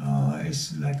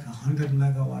is like 100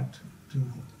 megawatt to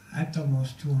at the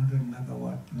most 200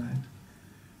 megawatt plant,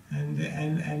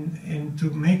 and to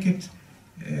make it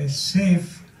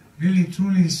safe, really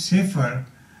truly safer,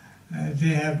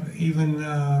 they have even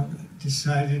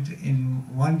decided in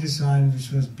one design,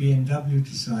 which was BMW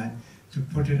design, to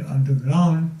put it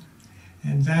underground,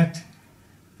 and that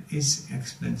is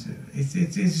expensive.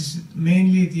 It is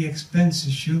mainly the expense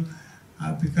issue,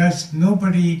 because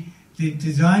the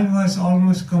design was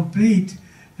almost complete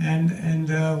and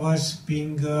was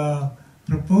being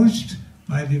proposed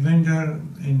by the vendor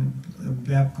in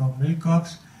Babcock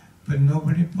Wilcox, but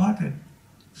nobody bought it.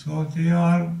 So they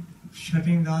are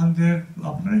shutting down their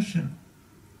operation.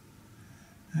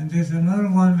 And there's another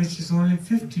one which is only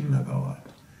 50 megawatt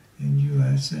in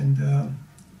US, and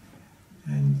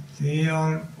they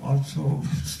are also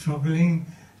struggling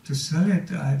to sell it.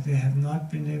 They have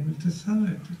not been able to sell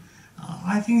it.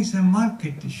 I think it's a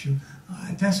market issue.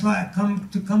 That's why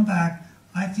to come back,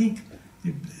 I think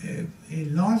a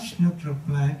large nuclear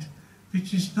plant,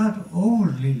 which is not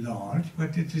overly large,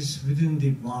 but it is within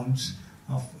the bounds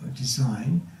of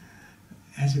design,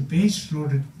 as a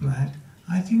base-loaded plant,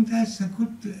 I think that's a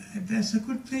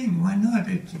good thing. Why not?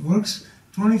 It works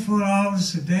 24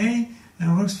 hours a day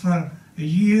and works for a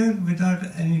year without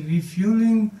any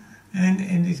refueling,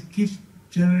 and it keeps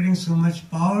generating so much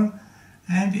power.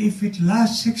 And if it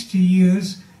lasts 60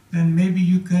 years, then maybe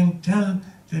you can tell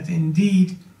that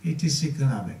indeed it is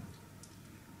economic.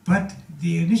 But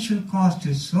the initial cost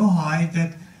is so high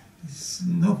that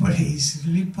nobody is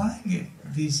really buying it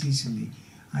this easily.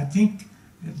 I think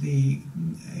the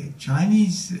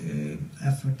Chinese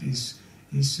effort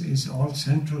is all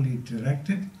centrally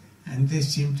directed, and they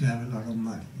seem to have a lot of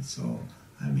money. So,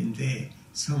 I mean, they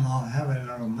somehow have a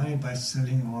lot of money by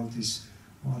selling all these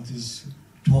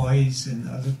toys and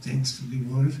other things to the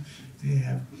world. They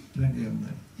have plenty of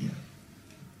money. Yeah.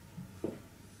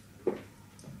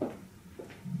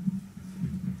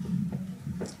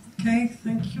 Okay,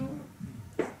 thank you.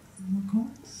 More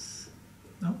comments?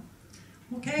 No?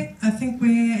 Okay, I think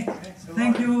we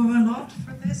thank you a lot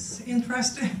for this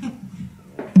interesting.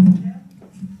 Yeah.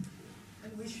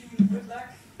 And wish you good luck.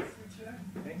 Future.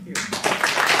 Thank you.